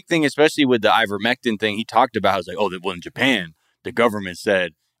the big thing, especially with the ivermectin thing, he talked about is in Japan, the government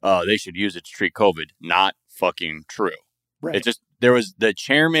said they should use it to treat COVID. Not fucking true. Right. There was the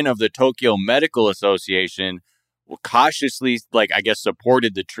chairman of the Tokyo Medical Association cautiously,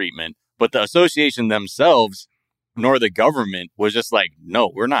 supported the treatment, but the association themselves, nor the government, was just like, no,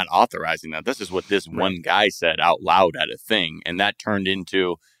 we're not authorizing that. This is what this one guy said out loud at a thing. And that turned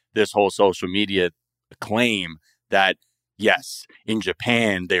into this whole social media claim that, yes, in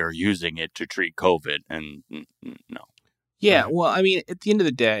Japan, they are using it to treat COVID. And no. Yeah, well, I mean, at the end of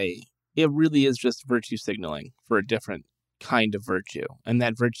the day, it really is just virtue signaling for a different kind of virtue. And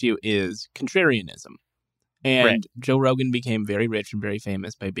that virtue is contrarianism. And Joe Rogan became very rich and very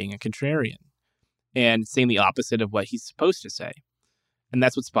famous by being a contrarian and saying the opposite of what he's supposed to say. And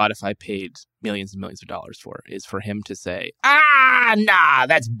that's what Spotify paid millions and millions of dollars for, is for him to say, nah,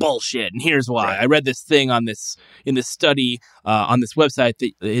 that's bullshit. And here's why. I read this thing in this study on this website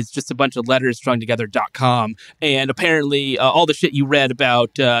that is just a bunch of letters strung together.com. And apparently all the shit you read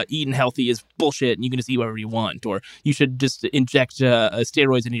about eating healthy is bullshit and you can just eat whatever you want. Or you should just inject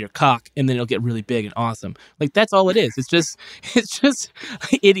steroids into your cock and then it'll get really big and awesome. Like, that's all it is. It's just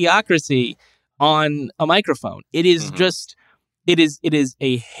idiocracy on a microphone. It is just... It is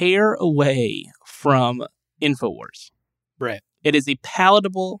a hair away from InfoWars. Right. It is a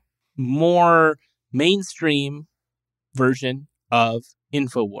palatable, more mainstream version of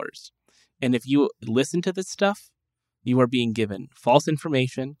InfoWars. And if you listen to this stuff, you are being given false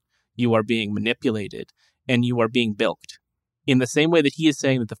information, you are being manipulated, and you are being bilked. In the same way that he is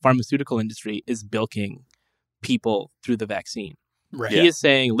saying that the pharmaceutical industry is bilking people through the vaccine. Right. He is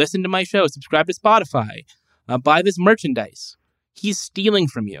saying, listen to my show, subscribe to Spotify, buy this merchandise. He's stealing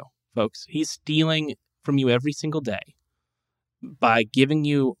from you, folks. He's stealing from you every single day by giving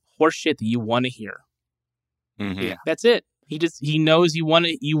you horseshit that you want to hear. Mm-hmm. Yeah, that's it. He knows you want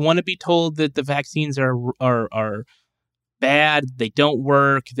to be told that the vaccines are bad, they don't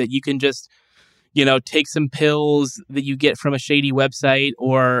work, that you can just take some pills that you get from a shady website,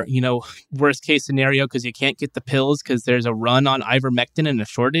 or worst case scenario, because you can't get the pills because there's a run on ivermectin and a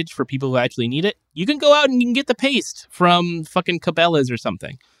shortage for people who actually need it. You can go out and you can get the paste from fucking Cabela's or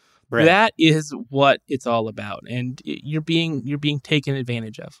something. Right. That is what it's all about, and you're being taken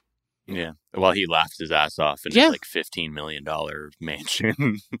advantage of. Yeah. Well, he laughs his ass off in his $15 million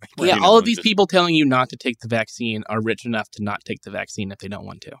mansion. All of these people telling you not to take the vaccine are rich enough to not take the vaccine if they don't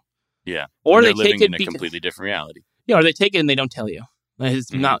want to. Yeah. Or they're they living take it in a completely different reality. Yeah, or they take it and they don't tell you.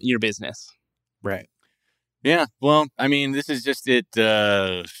 It's not your business. Right. Yeah. Well, I mean, this is just it.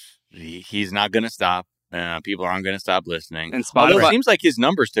 He's not going to stop. People aren't going to stop listening. And Although it seems like his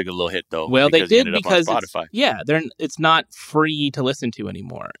numbers took a little hit, though. Well, they did because Spotify. It's not free to listen to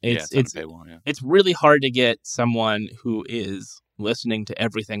anymore. It's paywall, yeah. It's really hard to get someone who is listening to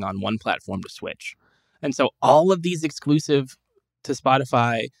everything on one platform to switch. And so all of these exclusive to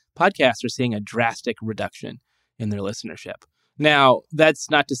Spotify podcasts are seeing a drastic reduction in their listenership. Now, that's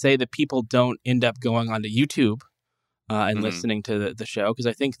not to say that people don't end up going onto YouTube and listening to the show, because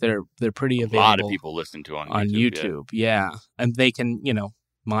I think they're pretty available. A lot of people listen to on YouTube. Yeah. And they can,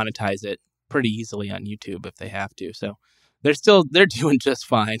 monetize it pretty easily on YouTube if they have to. So they're doing just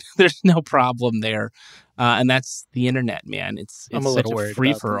fine. There's no problem there. And that's the internet, man. It's such a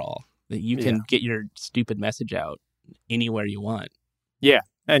free for all that you can get your stupid message out anywhere you want. Yeah.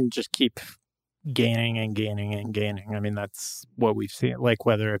 And just keep gaining and gaining and gaining. I mean, that's what we've seen, like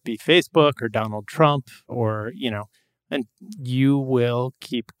whether it be Facebook or Donald Trump or, and you will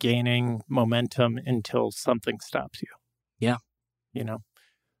keep gaining momentum until something stops you. Yeah.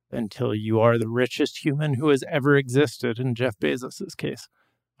 Until you are the richest human who has ever existed in Jeff Bezos' case.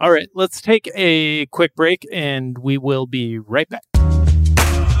 All right, let's take a quick break and we will be right back.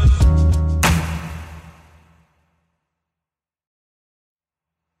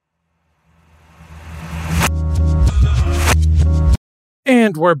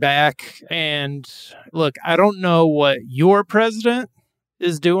 And we're back. And look, I don't know what your president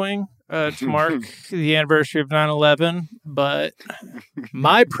is doing to mark the anniversary of 9/11, but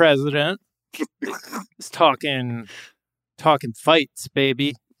my president is talking fights,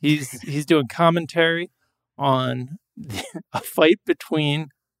 baby. He's doing commentary on a fight between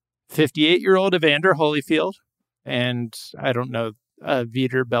 58-year-old Evander Holyfield and, I don't know,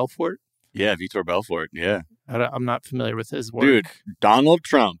 Vitor Belfort. Yeah, Vitor Belfort, yeah. I'm not familiar with his work. Dude, Donald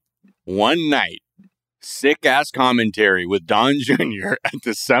Trump, one night, sick-ass commentary with Don Jr. at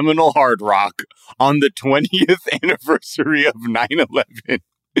the Seminole Hard Rock on the 20th anniversary of 9/11.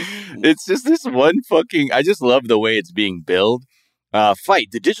 It's just this one fucking... I just love the way it's being billed. Fight,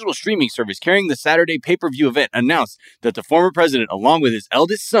 the digital streaming service carrying the Saturday pay-per-view event, announced that the former president, along with his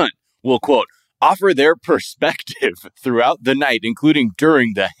eldest son, will, quote, offer their perspective throughout the night, including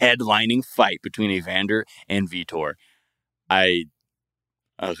during the headlining fight between Evander and Vitor.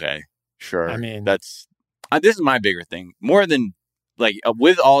 Okay, sure. I mean, that's this is my bigger thing. More than like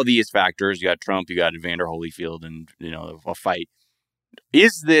with all these factors, you got Trump, you got Evander Holyfield, and a fight.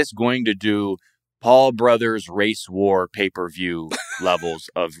 Is this going to do Paul Brothers race war pay-per-view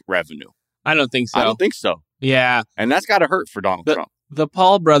levels of revenue? I don't think so. I don't think so. Yeah, and that's got to hurt for Donald Trump. The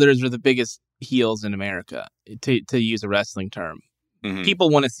Paul brothers are the biggest heels in America, to use a wrestling term. Mm-hmm. People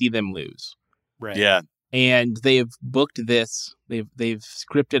want to see them lose. Right. Yeah. And they've booked this, they've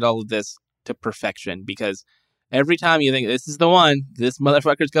scripted all of this to perfection, because every time you think this is the one, this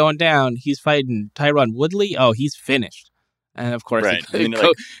motherfucker's going down, he's fighting Tyron Woodley, oh, he's finished. And of course, right.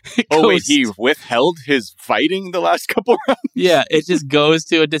 Wait, he withheld his fighting the last couple rounds? Yeah, it just goes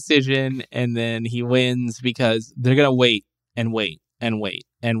to a decision, and then he wins because they're going to wait and wait and wait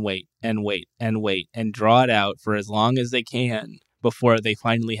and wait and wait and wait and draw it out for as long as they can before they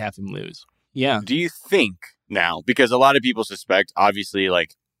finally have him lose. Yeah. Do you think now, because a lot of people suspect, obviously,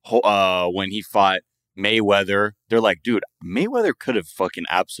 like when he fought Mayweather, they're like, dude, Mayweather could have fucking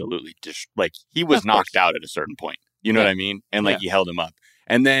absolutely he was knocked out at a certain point. You know what I mean? And he held him up.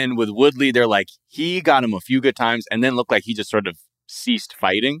 And then with Woodley, they're like, he got him a few good times and then looked like he just sort of ceased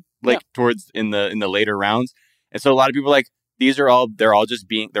fighting towards in the later rounds. And so a lot of people are like, they're all just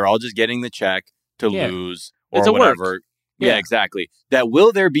getting the check to lose or it's a whatever. Work. Yeah, exactly. That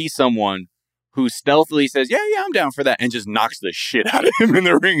will there be someone who stealthily says, yeah, I'm down for that, and just knocks the shit out of him in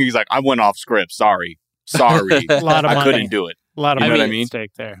the ring? He's like, I went off script. Sorry. A lot of I money. couldn't do it. A lot of money money at I mean?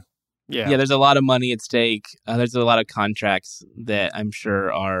 stake there. Yeah, there's a lot of money at stake. There's a lot of contracts that I'm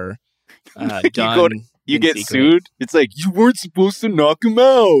sure are done. You get secret. sued. It's like, you weren't supposed to knock him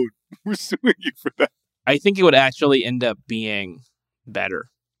out. We're suing you for that. I think it would actually end up being better.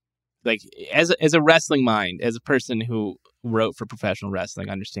 Like, as a wrestling mind, as a person who wrote for professional wrestling,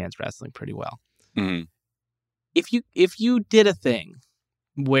 understands wrestling pretty well. Mm-hmm. If you did a thing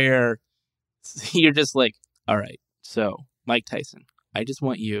where you're just like, all right, so Mike Tyson, I just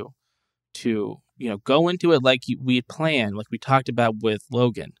want you to, go into it like we had planned, like we talked about with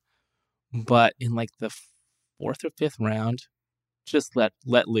Logan, but in like the 4th or 5th round, just let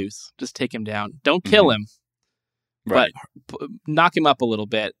loose, just take him down. Don't kill him, right. But knock him up a little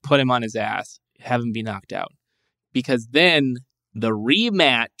bit, put him on his ass, have him be knocked out, because then the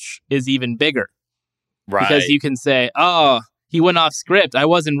rematch is even bigger. Right. Because you can say, oh, he went off script. I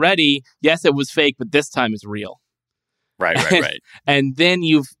wasn't ready. Yes, it was fake, but this time it's real. Right. And then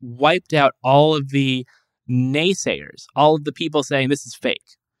you've wiped out all of the naysayers, all of the people saying this is fake.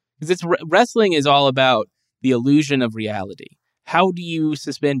 Because wrestling is all about the illusion of reality. How do you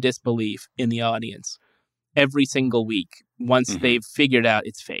suspend disbelief in the audience every single week once they've figured out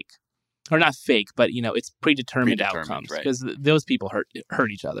it's fake? Or not fake, but it's predetermined outcomes, because those people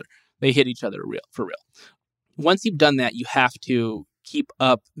hurt each other. They hit each other for real. Once you've done that, you have to keep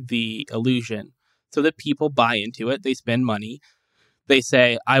up the illusion so that people buy into it. They spend money. They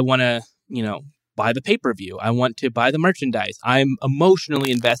say, I want to, buy the pay-per-view. I want to buy the merchandise. I'm emotionally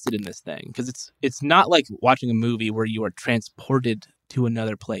invested in this thing, because it's not like watching a movie where you are transported to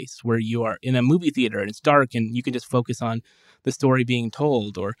another place, where you are in a movie theater and it's dark and you can just focus on the story being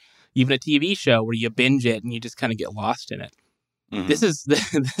told, or even a TV show where you binge it and you just kind of get lost in it. Mm-hmm. This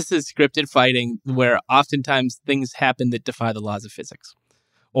is scripted fighting, where oftentimes things happen that defy the laws of physics.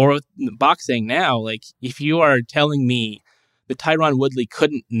 Or with boxing now, like, if you are telling me that Tyron Woodley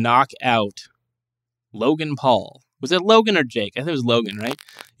couldn't knock out Logan Paul, was it Logan or Jake? I think it was Logan, right?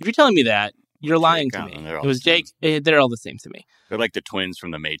 If you're telling me that, you're lying to me. It was Jake. They're all the same to me. They're like the twins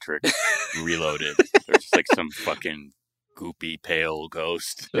from The Matrix reloaded. They're just like some fucking goopy, pale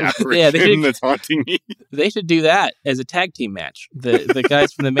ghost Yeah, apparition that's haunting me. They should do that as a tag team match. The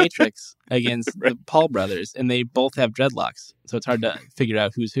guys from the Matrix against the Paul brothers, and they both have dreadlocks, so it's hard to figure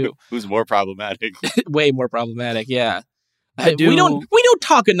out who's who. Who's more problematic? Way more problematic, yeah. I do. We don't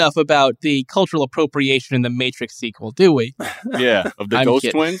talk enough about the cultural appropriation in the Matrix sequel, do we? Yeah, of the I'm Ghost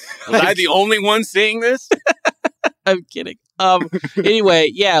kidding. Twins. Was I the only one seeing this? I'm kidding. Anyway,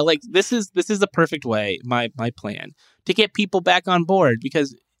 yeah, like this is the perfect way, my plan, to get people back on board,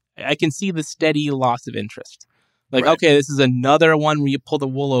 because I can see the steady loss of interest. Like, Right. okay, this is another one where you pull the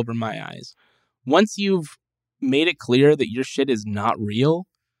wool over my eyes. Once you've made it clear that your shit is not real,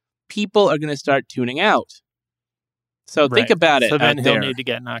 people are going to start tuning out. So think Right. about it. So then out he'll there. need to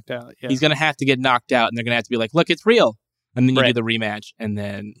get knocked out. Yeah. He's going to have to get knocked out, and they're going to have to be like, look, it's real. And then you do Right. the rematch, and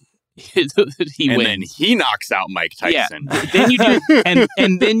then he And wins. then he knocks out Mike Tyson. Yeah. Then you do,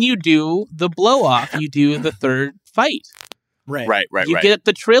 and then you do the blow off. You do the third fight. right. Right. You get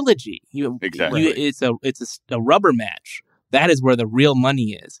the trilogy. Exactly. It's a rubber match. That is where the real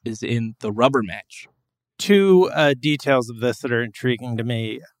money is in the rubber match. Two details of this that are intriguing to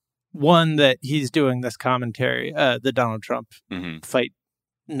me. One, that he's doing this commentary, the Donald Trump Mhm. fight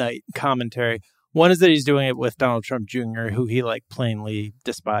night commentary. One is that he's doing it with Donald Trump Jr., who he like plainly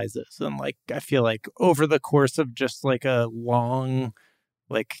despises. And like, I feel like over the course of just like a long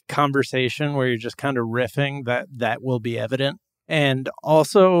like conversation where you're just kind of riffing, that will be evident. And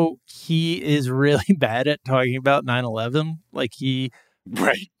also he is really bad at talking about 9/11. Like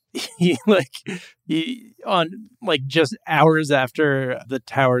Right. he on like just hours after the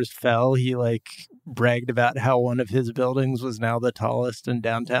towers fell, he like bragged about how one of his buildings was now the tallest in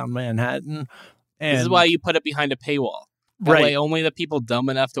downtown Manhattan. And This is why you put it behind a paywall. That Right. way only the people dumb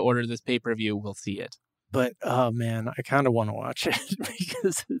enough to order this pay-per-view will see it. But oh man, I kind of want to watch it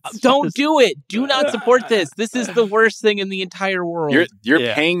because it's Don't just- do it. Do not support this. This is the worst thing in the entire world. You're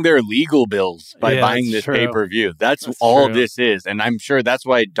Yeah. paying their legal bills by Yeah, buying that's this true. pay-per-view. That's That's all true. this is. And I'm sure that's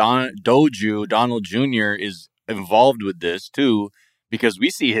why Donald Jr. is involved with this too, because we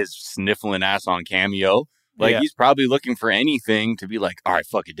see his sniffling ass on Cameo. Like, Yeah. he's probably looking for anything to be like, all right,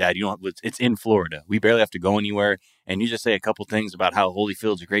 fuck it, Dad. You know, it's in Florida. We barely have to go anywhere. And you just say a couple things about how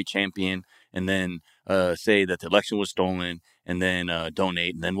Holyfield's a great champion, and then say that the election was stolen, and then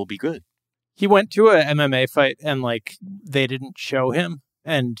donate, and then we'll be good. He went to a MMA fight and like they didn't show him.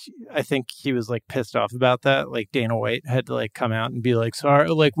 And I think he was like pissed off about that. Like Dana White had to like come out and be like, sorry,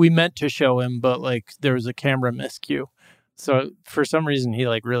 like we meant to show him, but like there was a camera miscue. So for some reason he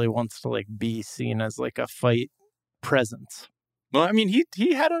like really wants to like be seen as like a fight presence. Well, I mean,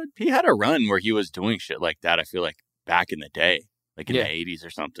 he had a run where he was doing shit like that. I feel like back in the day, like in Yeah. the 80s or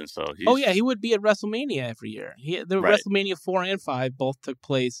something. So Oh yeah, he would be at WrestleMania every year. The Right. WrestleMania 4 and 5 both took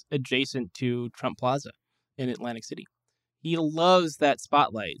place adjacent to Trump Plaza in Atlantic City. He loves that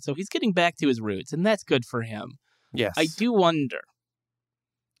spotlight, so he's getting back to his roots, and that's good for him. Yes. I do wonder.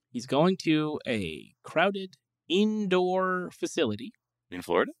 He's going to a crowded indoor facility in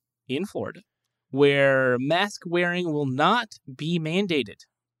Florida. in Florida where mask wearing will not be mandated.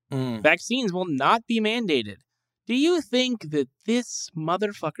 Mm. Vaccines will not be mandated. Do you think that this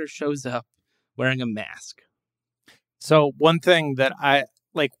motherfucker shows up wearing a mask? So one thing that I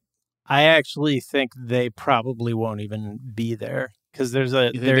actually think they probably won't even be there because there is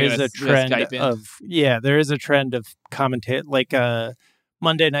a trend Skype in? there is a trend of commentate like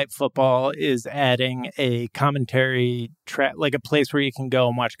Monday Night Football is adding a commentary track, like a place where you can go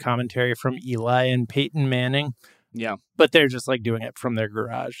and watch commentary from Eli and Peyton Manning. Yeah. But they're just like doing it from their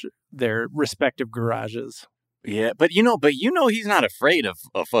garage, their respective garages. Yeah, but you know, he's not afraid of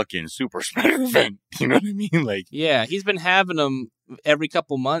a fucking super spreader event. You know what I mean? Like, Yeah, he's been having them every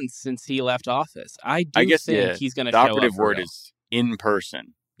couple months since he left office. I guess, think yeah, he's going to the show up. operative for word real. is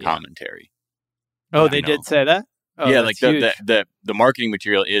in-person Yeah. commentary. Oh, I they know. did say that? Oh, Yeah, that's like huge. the marketing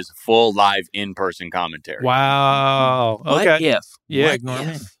material is full live in-person commentary. Wow. What Okay. if? Yeah, what ignore me.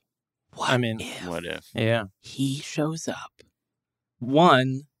 if, What I mean, if What if? Yeah. he shows up,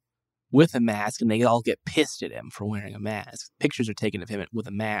 one, with a mask, and they all get pissed at him for wearing a mask. Pictures are taken of him with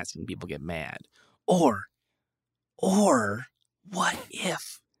a mask, and people get mad. Or what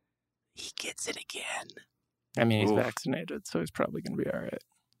if he gets it again? I mean, he's Oof. vaccinated, so he's probably going to be all right.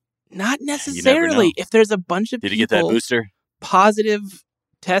 Not know. necessarily. If there's a bunch of Did he people get that booster? positive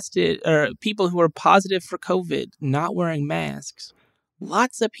tested, or people who are positive for COVID not wearing masks,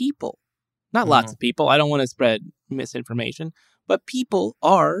 lots of people, not lots of people, I don't want to spread misinformation, but people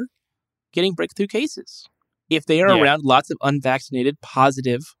are getting breakthrough cases if they are Yeah. around lots of unvaccinated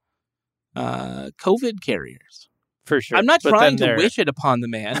positive COVID carriers. For sure. I'm not But trying then to they're- wish it upon the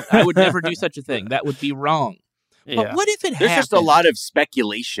man. I would never do such a thing. That would be wrong. But what if it There's happened? just a lot of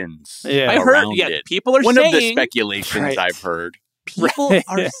speculations. Yeah. I heard, around it. people are One saying... of the speculations I've heard. People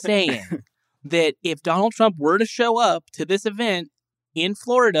are saying that if Donald Trump were to show up to this event in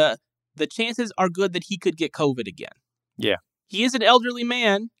Florida, the chances are good that he could get COVID again. Yeah. He is an elderly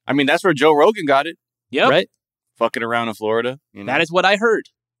man. I mean, that's where Joe Rogan got it. Yep. Right. Fucking around in Florida. You know? That is what I heard.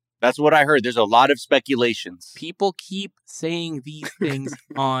 That's what I heard. There's a lot of speculations. People keep saying these things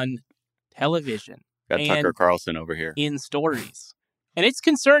on television. Got Tucker Carlson over here. In stories. And it's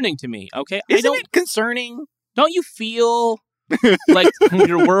concerning to me, okay? Isn't it concerning? Don't you feel like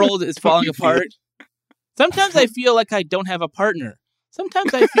your world is falling apart? Sometimes I feel like I don't have a partner.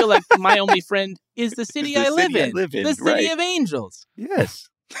 Sometimes I feel like my only friend is the city I live in. The city of angels. Yes.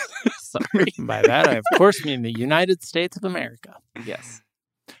 Sorry. By that, I, of course, mean the United States of America. Yes.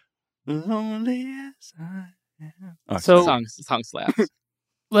 Lonely as I am. Oh, So song slaps.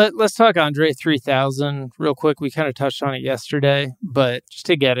 let's talk Andre 3000 real quick. We kind of touched on it yesterday, but just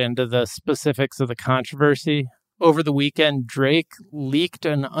to get into the specifics of the controversy. Over the weekend, Drake leaked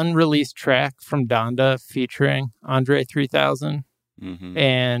an unreleased track from Donda featuring Andre 3000. Mm-hmm.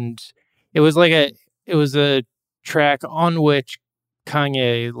 And it was a track on which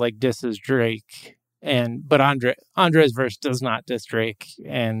Kanye disses Drake, but Andre's verse does not diss Drake,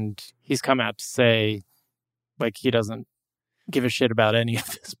 and he's come out to say he doesn't give a shit about any of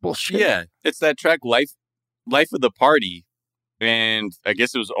this bullshit. Yeah, it's that track Life of the Party, and I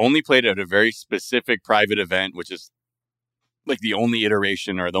guess it was only played at a very specific private event, which is the only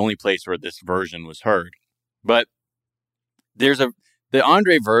iteration or the only place where this version was heard. But the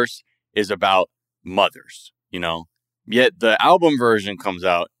Andre verse is about mothers, Yet the album version comes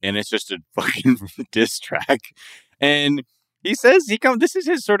out and it's just a fucking diss track. And he says this is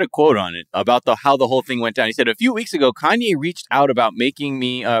his sort of quote on it about how the whole thing went down. He said, "A few weeks ago, Kanye reached out about making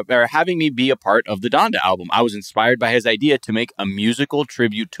me or having me be a part of the Donda album. I was inspired by his idea to make a musical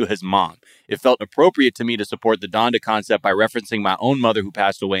tribute to his mom. It felt appropriate to me to support the Donda concept by referencing my own mother who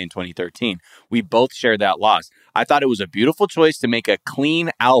passed away in 2013. We both share that loss. I thought it was a beautiful choice to make a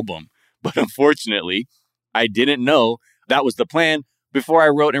clean album, but unfortunately, I didn't know that was the plan before I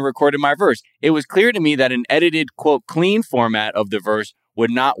wrote and recorded my verse. It was clear to me that an edited, quote, clean format of the verse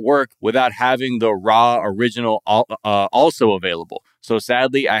would not work without having the raw original also available. So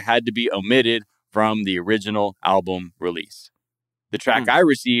sadly, I had to be omitted from the original album release. The track I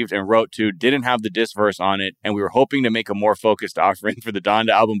received and wrote to didn't have the diss verse on it, and we were hoping to make a more focused offering for the Donda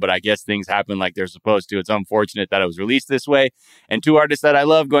album, but I guess things happen like they're supposed to. It's unfortunate that it was released this way. And two artists that I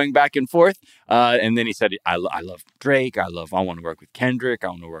love going back and forth. And then he said, I love Drake. I want to work with Kendrick. I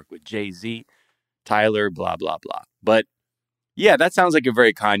want to work with Jay-Z, Tyler, blah, blah, blah. But yeah, that sounds like a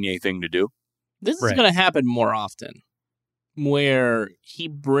very Kanye thing to do. This is going to happen more often, where he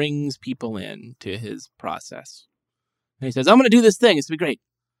brings people in to his process. And he says, I'm going to do this thing. It's going to be great.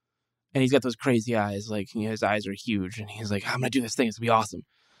 And he's got those crazy eyes. His eyes are huge. And he's like, I'm going to do this thing. It's going to be awesome.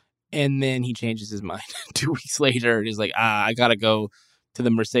 And then he changes his mind 2 weeks later. And he's like, I got to go to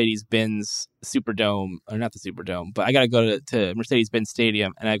the Mercedes-Benz Superdome. Or not the Superdome. But I got to go to Mercedes-Benz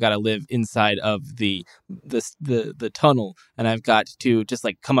Stadium. And I got to live inside of the tunnel. And I've got to just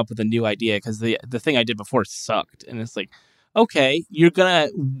come up with a new idea. Because the thing I did before sucked. And it's okay, you're going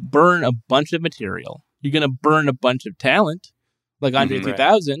to burn a bunch of material. You're going to burn a bunch of talent, like Andre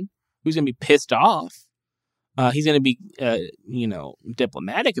 3000, who's going to be pissed off. He's going to be,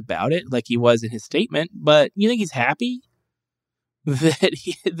 diplomatic about it, like he was in his statement. But you think he's happy that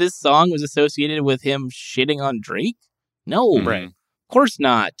this song was associated with him shitting on Drake? No, of course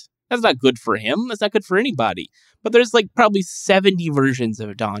not. That's not good for him. That's not good for anybody. But there's probably 70 versions of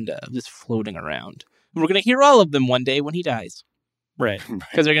Donda just floating around. And we're going to hear all of them one day when he dies. Right.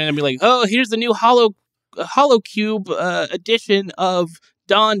 Because they're going to be here's the new Holocube edition of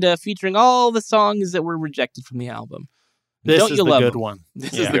Donda featuring all the songs that were rejected from the album. This is the good one.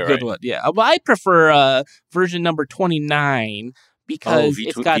 This is the good one. Yeah. But I prefer version number 29 because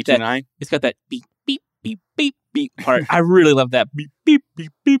it's got that beep, beep, beep, beep, beep part. I really love that beep, beep,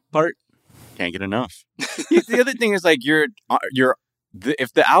 beep, beep part. Can't get enough. The other thing is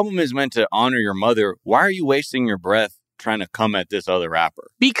if the album is meant to honor your mother, why are you wasting your breath trying to come at this other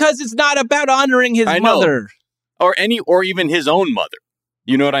rapper? Because it's not about honoring his mother. Or even his own mother.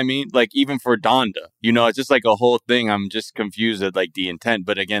 You know what I mean? Even for Donda. It's just a whole thing. I'm just confused at the intent.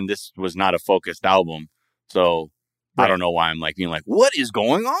 But again, this was not a focused album. So I don't know why I'm being what is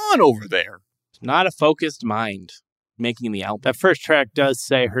going on over there? It's not a focused mind making the album. That first track does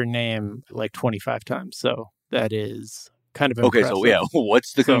say her name 25 times. So that is kind of impressive. Okay, so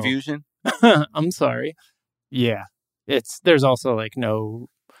what's the confusion? I'm sorry. Yeah. There's also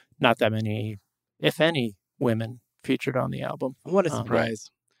not that many, if any, women featured on the album. What a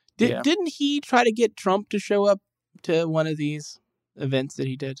surprise. Yeah. Didn't he try to get Trump to show up to one of these events that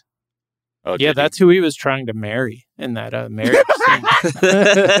he did? Oh, yeah, that's who he was trying to marry in that marriage scene.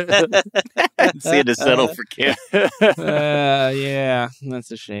 See it to settle for Kim. Yeah, that's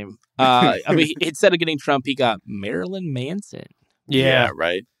a shame. I mean, instead of getting Trump, he got Marilyn Manson. Yeah,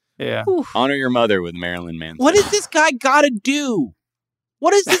 right. Yeah. Oof. Honor your mother with Marilyn Manson. What does this guy got to do?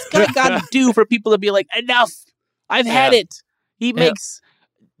 What does this guy got to do for people to be like, enough? I've had it. He makes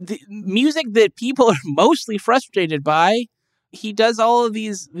the music that people are mostly frustrated by. He does all of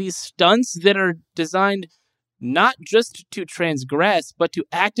these stunts that are designed not just to transgress, but to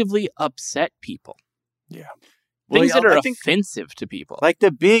actively upset people. Yeah. Things that are offensive to people. Like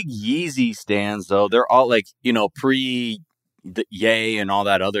the big Yeezy stands, though, they're all like, pre the Ye and all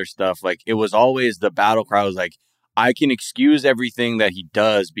that other stuff. Like, it was always the battle cry was like, I can excuse everything that he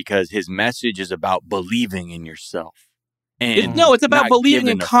does because his message is about believing in yourself. And it's about believing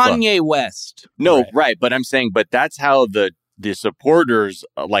in Kanye West. No, right. But I'm saying, that's how the supporters,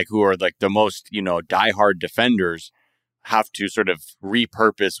 like who are like the most, diehard defenders, have to sort of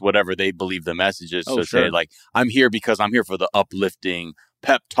repurpose whatever they believe the message is. Say like, I'm here because I'm here for the uplifting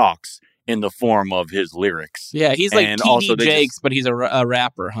pep talks in the form of his lyrics. Yeah, he's like TD Jakes, but he's a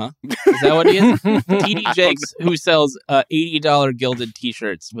rapper, huh? Is that what he is? TD Jakes, who sells $80 gilded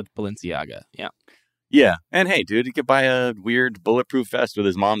T-shirts with Balenciaga. Yeah. Yeah. And hey, dude, he could buy a weird bulletproof vest with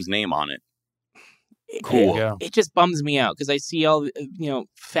his mom's name on it. Cool. It just bums me out because I see all,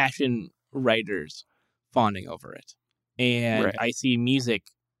 fashion writers fawning over it. And I see music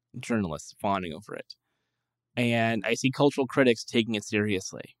journalists fawning over it. And I see cultural critics taking it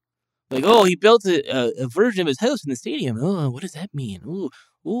seriously. Like, oh, he built a version of his house in the stadium. Oh, what does that mean?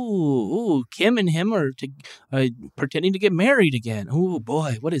 Ooh, Kim and him are pretending to get married again. Oh,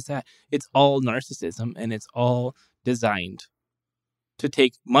 boy, what is that? It's all narcissism, and it's all designed to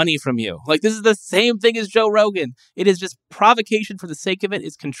take money from you. Like, this is the same thing as Joe Rogan. It is just provocation for the sake of it.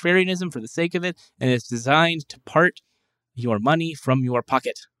 It's contrarianism for the sake of it, and it's designed to part your money from your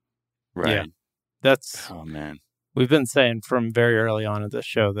pocket. Right. Yeah. Oh, man. We've been saying from very early on in this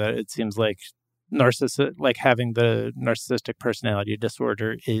show that it seems like having the narcissistic personality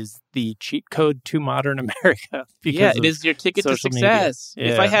disorder is the cheat code to modern America. Yeah, it is your ticket to success. Yeah,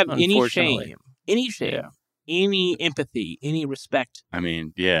 if I have any shame, any empathy, any respect,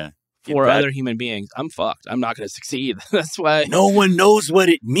 for other human beings, I'm fucked. I'm not going to succeed. That's why no one knows what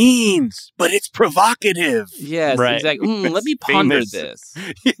it means, but it's provocative. Yes, exactly. Let me ponder this.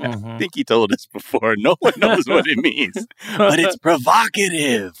 Yeah, I think he told us before. No one knows what it means, but it's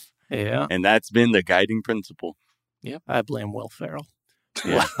provocative. Yeah, and that's been the guiding principle. Yeah, I blame Will Ferrell.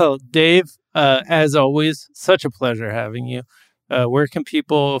 Yeah. Well, Dave, as always, such a pleasure having you. Where can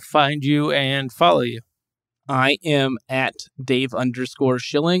people find you and follow you? I am at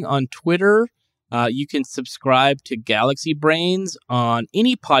Dave_Schilling on Twitter. You can subscribe to Galaxy Brains on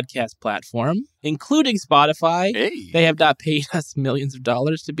any podcast platform, including Spotify. Hey. They have not paid us millions of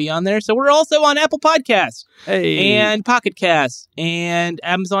dollars to be on there. So we're also on Apple Podcasts and Pocket Casts and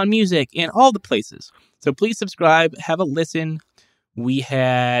Amazon Music and all the places. So please subscribe, have a listen. We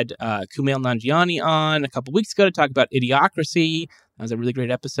had Kumail Nanjiani on a couple weeks ago to talk about Idiocracy. That was a really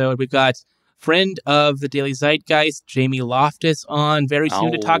great episode. We've got friend of the Daily Zeitgeist, Jamie Loftus, on very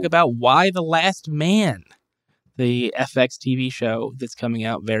soon to talk about Why the Last Man, the FX TV show that's coming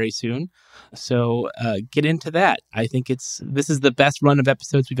out very soon. So get into that. I think this is the best run of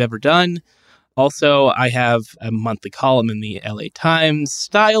episodes we've ever done. Also, I have a monthly column in the LA Times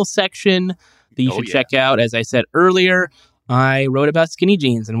style section that you should check out. As I said earlier, I wrote about skinny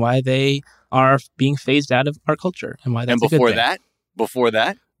jeans and why they are being phased out of our culture and why that's a good thing. Before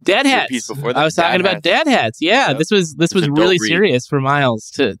that, dad hats. I was talking about dad hats. Yeah, yep. This was really serious for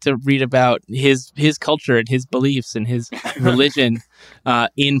Miles to read about his culture and his beliefs and his religion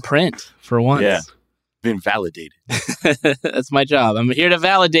in print for once. Yeah, been validated. That's my job. I'm here to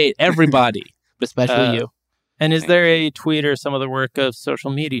validate everybody, but especially you. And is there a tweet or some other work of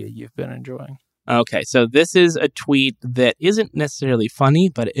social media you've been enjoying? Okay, so this is a tweet that isn't necessarily funny,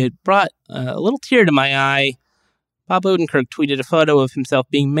 but it brought a little tear to my eye. Bob Odenkirk tweeted a photo of himself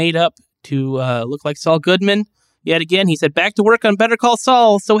being made up to look like Saul Goodman. Yet again, he said, "Back to work on Better Call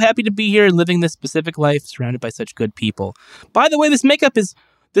Saul. So happy to be here and living this specific life surrounded by such good people." By the way, this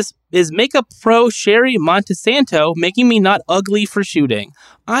is makeup pro Sherry Montesanto making me not ugly for shooting.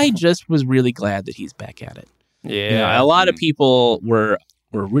 I just was really glad that he's back at it. Yeah. A lot of people were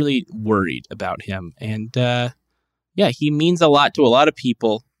really worried about him. And he means a lot to a lot of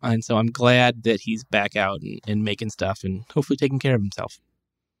people. And so I'm glad that he's back out and making stuff and hopefully taking care of himself.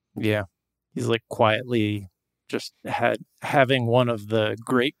 Yeah. He's like quietly just having one of the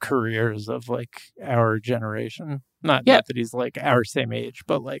great careers of like our generation. Not that he's like our same age,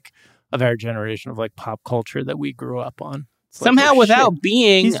 but like of our generation of like pop culture that we grew up on. It's somehow like, without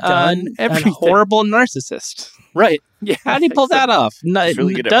being a horrible narcissist. Right. Yeah. How did he pull that off? No,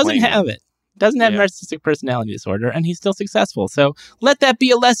 really doesn't have it. Doesn't have narcissistic personality disorder, and he's still successful. So let that be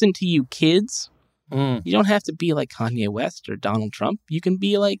a lesson to you, kids. You don't have to be like Kanye West or Donald Trump. You can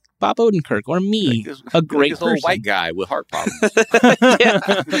be like Bob Odenkirk or me, a great person. Old white guy with heart problems.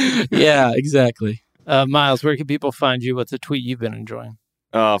 Yeah, exactly. Miles, where can people find you? What's a tweet you've been enjoying?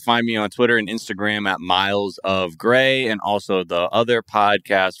 Find me on Twitter and Instagram at Miles of Gray, and also the other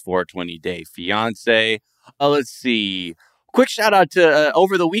podcast, 420 Day Fiance. Let's see. Quick shout out to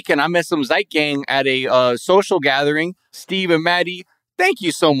over the weekend, I met some Zeit Gang at a social gathering. Steve and Maddie, thank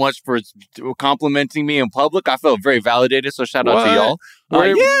you so much for complimenting me in public. I felt very validated, so shout out to y'all.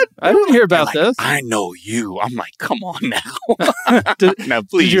 I didn't hear about this. I know you. I'm like, come on now. Now,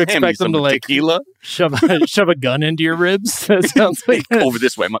 please, did you expect them to like tequila? shove a gun into your ribs? That sounds like over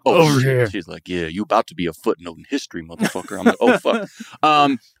this way. I'm like, over here. She's like, yeah, you about to be a footnote in history, motherfucker. I'm like, oh fuck.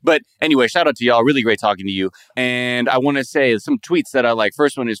 But anyway, shout out to y'all. Really great talking to you. And I want to say some tweets that I like.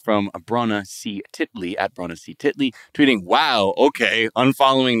 First one is from Bronna C. Titley at Bronna C. Titley, tweeting, "Wow, okay,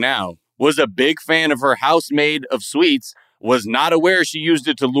 unfollowing now. Was a big fan of her housemaid of sweets. Was not aware she used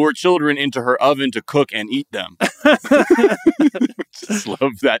it to lure children into her oven to cook and eat them." Just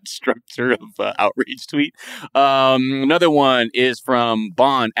love that structure of outreach tweet. Another one is from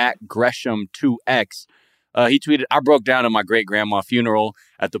Bon at Gresham2X. He tweeted, "I broke down at my great-grandma's funeral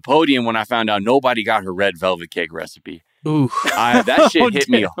at the podium when I found out nobody got her red velvet cake recipe." Ooh. That shit hit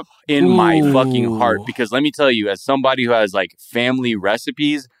me in my fucking heart, because let me tell you, as somebody who has like family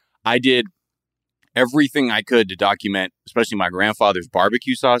recipes, I did everything I could to document, especially my grandfather's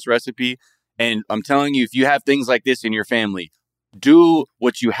barbecue sauce recipe. And I'm telling you, if you have things like this in your family, do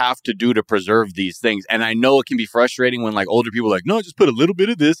what you have to do to preserve these things. And I know it can be frustrating when like older people are like, no, just put a little bit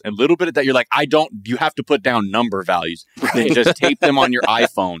of this and a little bit of that. You're like, you have to put down number values. Then just tape them on your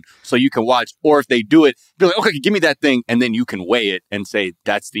iPhone so you can watch. Or if they do it, be like, okay, give me that thing. And then you can weigh it and say,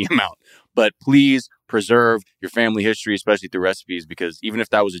 that's the amount. But please preserve your family history, especially through recipes, because even if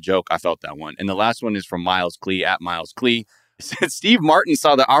that was a joke, I felt that one. And the last one is from Miles Klee at Miles Klee. Steve Martin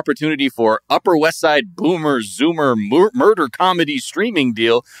saw the opportunity for Upper West Side boomer zoomer murder comedy streaming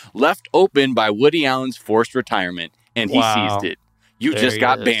deal left open by Woody Allen's forced retirement, and he seized it. You just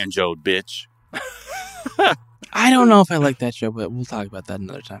got banjoed, bitch. I don't know if I like that show, but we'll talk about that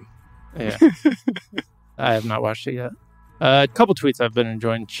another time. Yeah. I have not watched it yet. A couple tweets I've been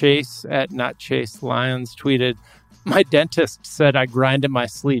enjoying. Chase at Not Chase Lyons tweeted, "My dentist said I grind in my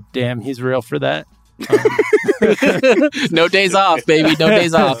sleep. Damn, he's real for that." No days off, baby. No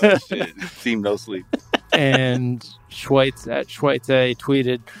days off. Team no sleep. And Schweitz at Schweitze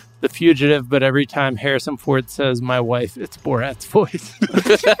tweeted, "The Fugitive, but every time Harrison Ford says my wife, it's Borat's voice."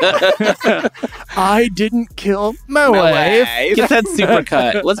 I didn't kill my wife. Get that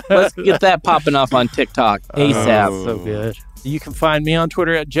supercut. Let's get that popping off on TikTok ASAP. So good. You can find me on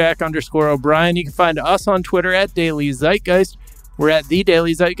Twitter at Jack_O'Brien. You can find us on Twitter at Daily Zeitgeist. We're at The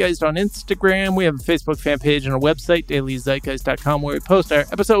Daily Zeitgeist on Instagram. We have a Facebook fan page and a website, dailyzeitgeist.com, where we post our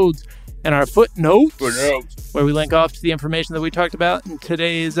episodes and our footnotes, where we link off to the information that we talked about in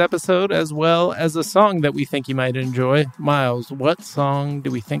today's episode, as well as a song that we think you might enjoy. Miles, what song do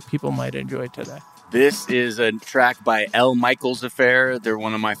we think people might enjoy today? This is a track by El Michaels Affair. They're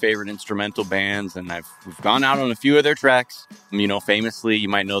one of my favorite instrumental bands, and we've gone out on a few of their tracks. You know, famously, you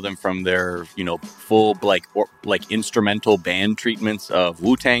might know them from their, full like instrumental band treatments of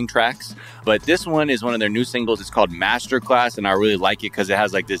Wu-Tang tracks. But this one is one of their new singles. It's called Masterclass, and I really like it because it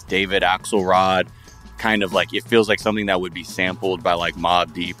has like this David Axelrod kind of like, it feels like something that would be sampled by like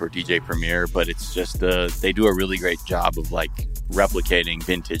Mobb Deep or DJ Premier, but it's just they do a really great job of like replicating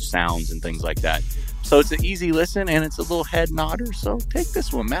vintage sounds and things like that. So it's an easy listen and it's a little head nodder. So take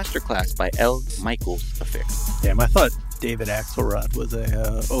this one, Masterclass by El Michaels Affair. Damn, I thought David Axelrod was a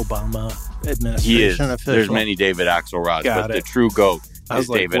Obama administration he is. official. There's many David Axelrods, but the true GOAT is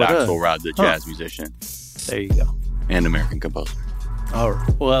like, David Axelrod, the jazz musician. There you go. And American composer. All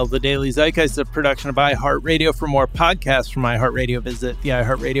right. Well, the Daily Zeitgeist is a production of iHeartRadio. For more podcasts from iHeartRadio, visit the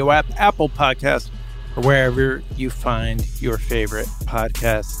iHeartRadio app, Apple Podcasts, or wherever you find your favorite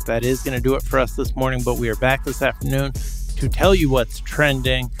podcasts. That is going to do it for us this morning, but we are back this afternoon to tell you what's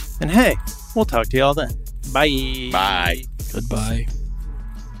trending. And hey, we'll talk to you all then. Bye. Bye. Goodbye.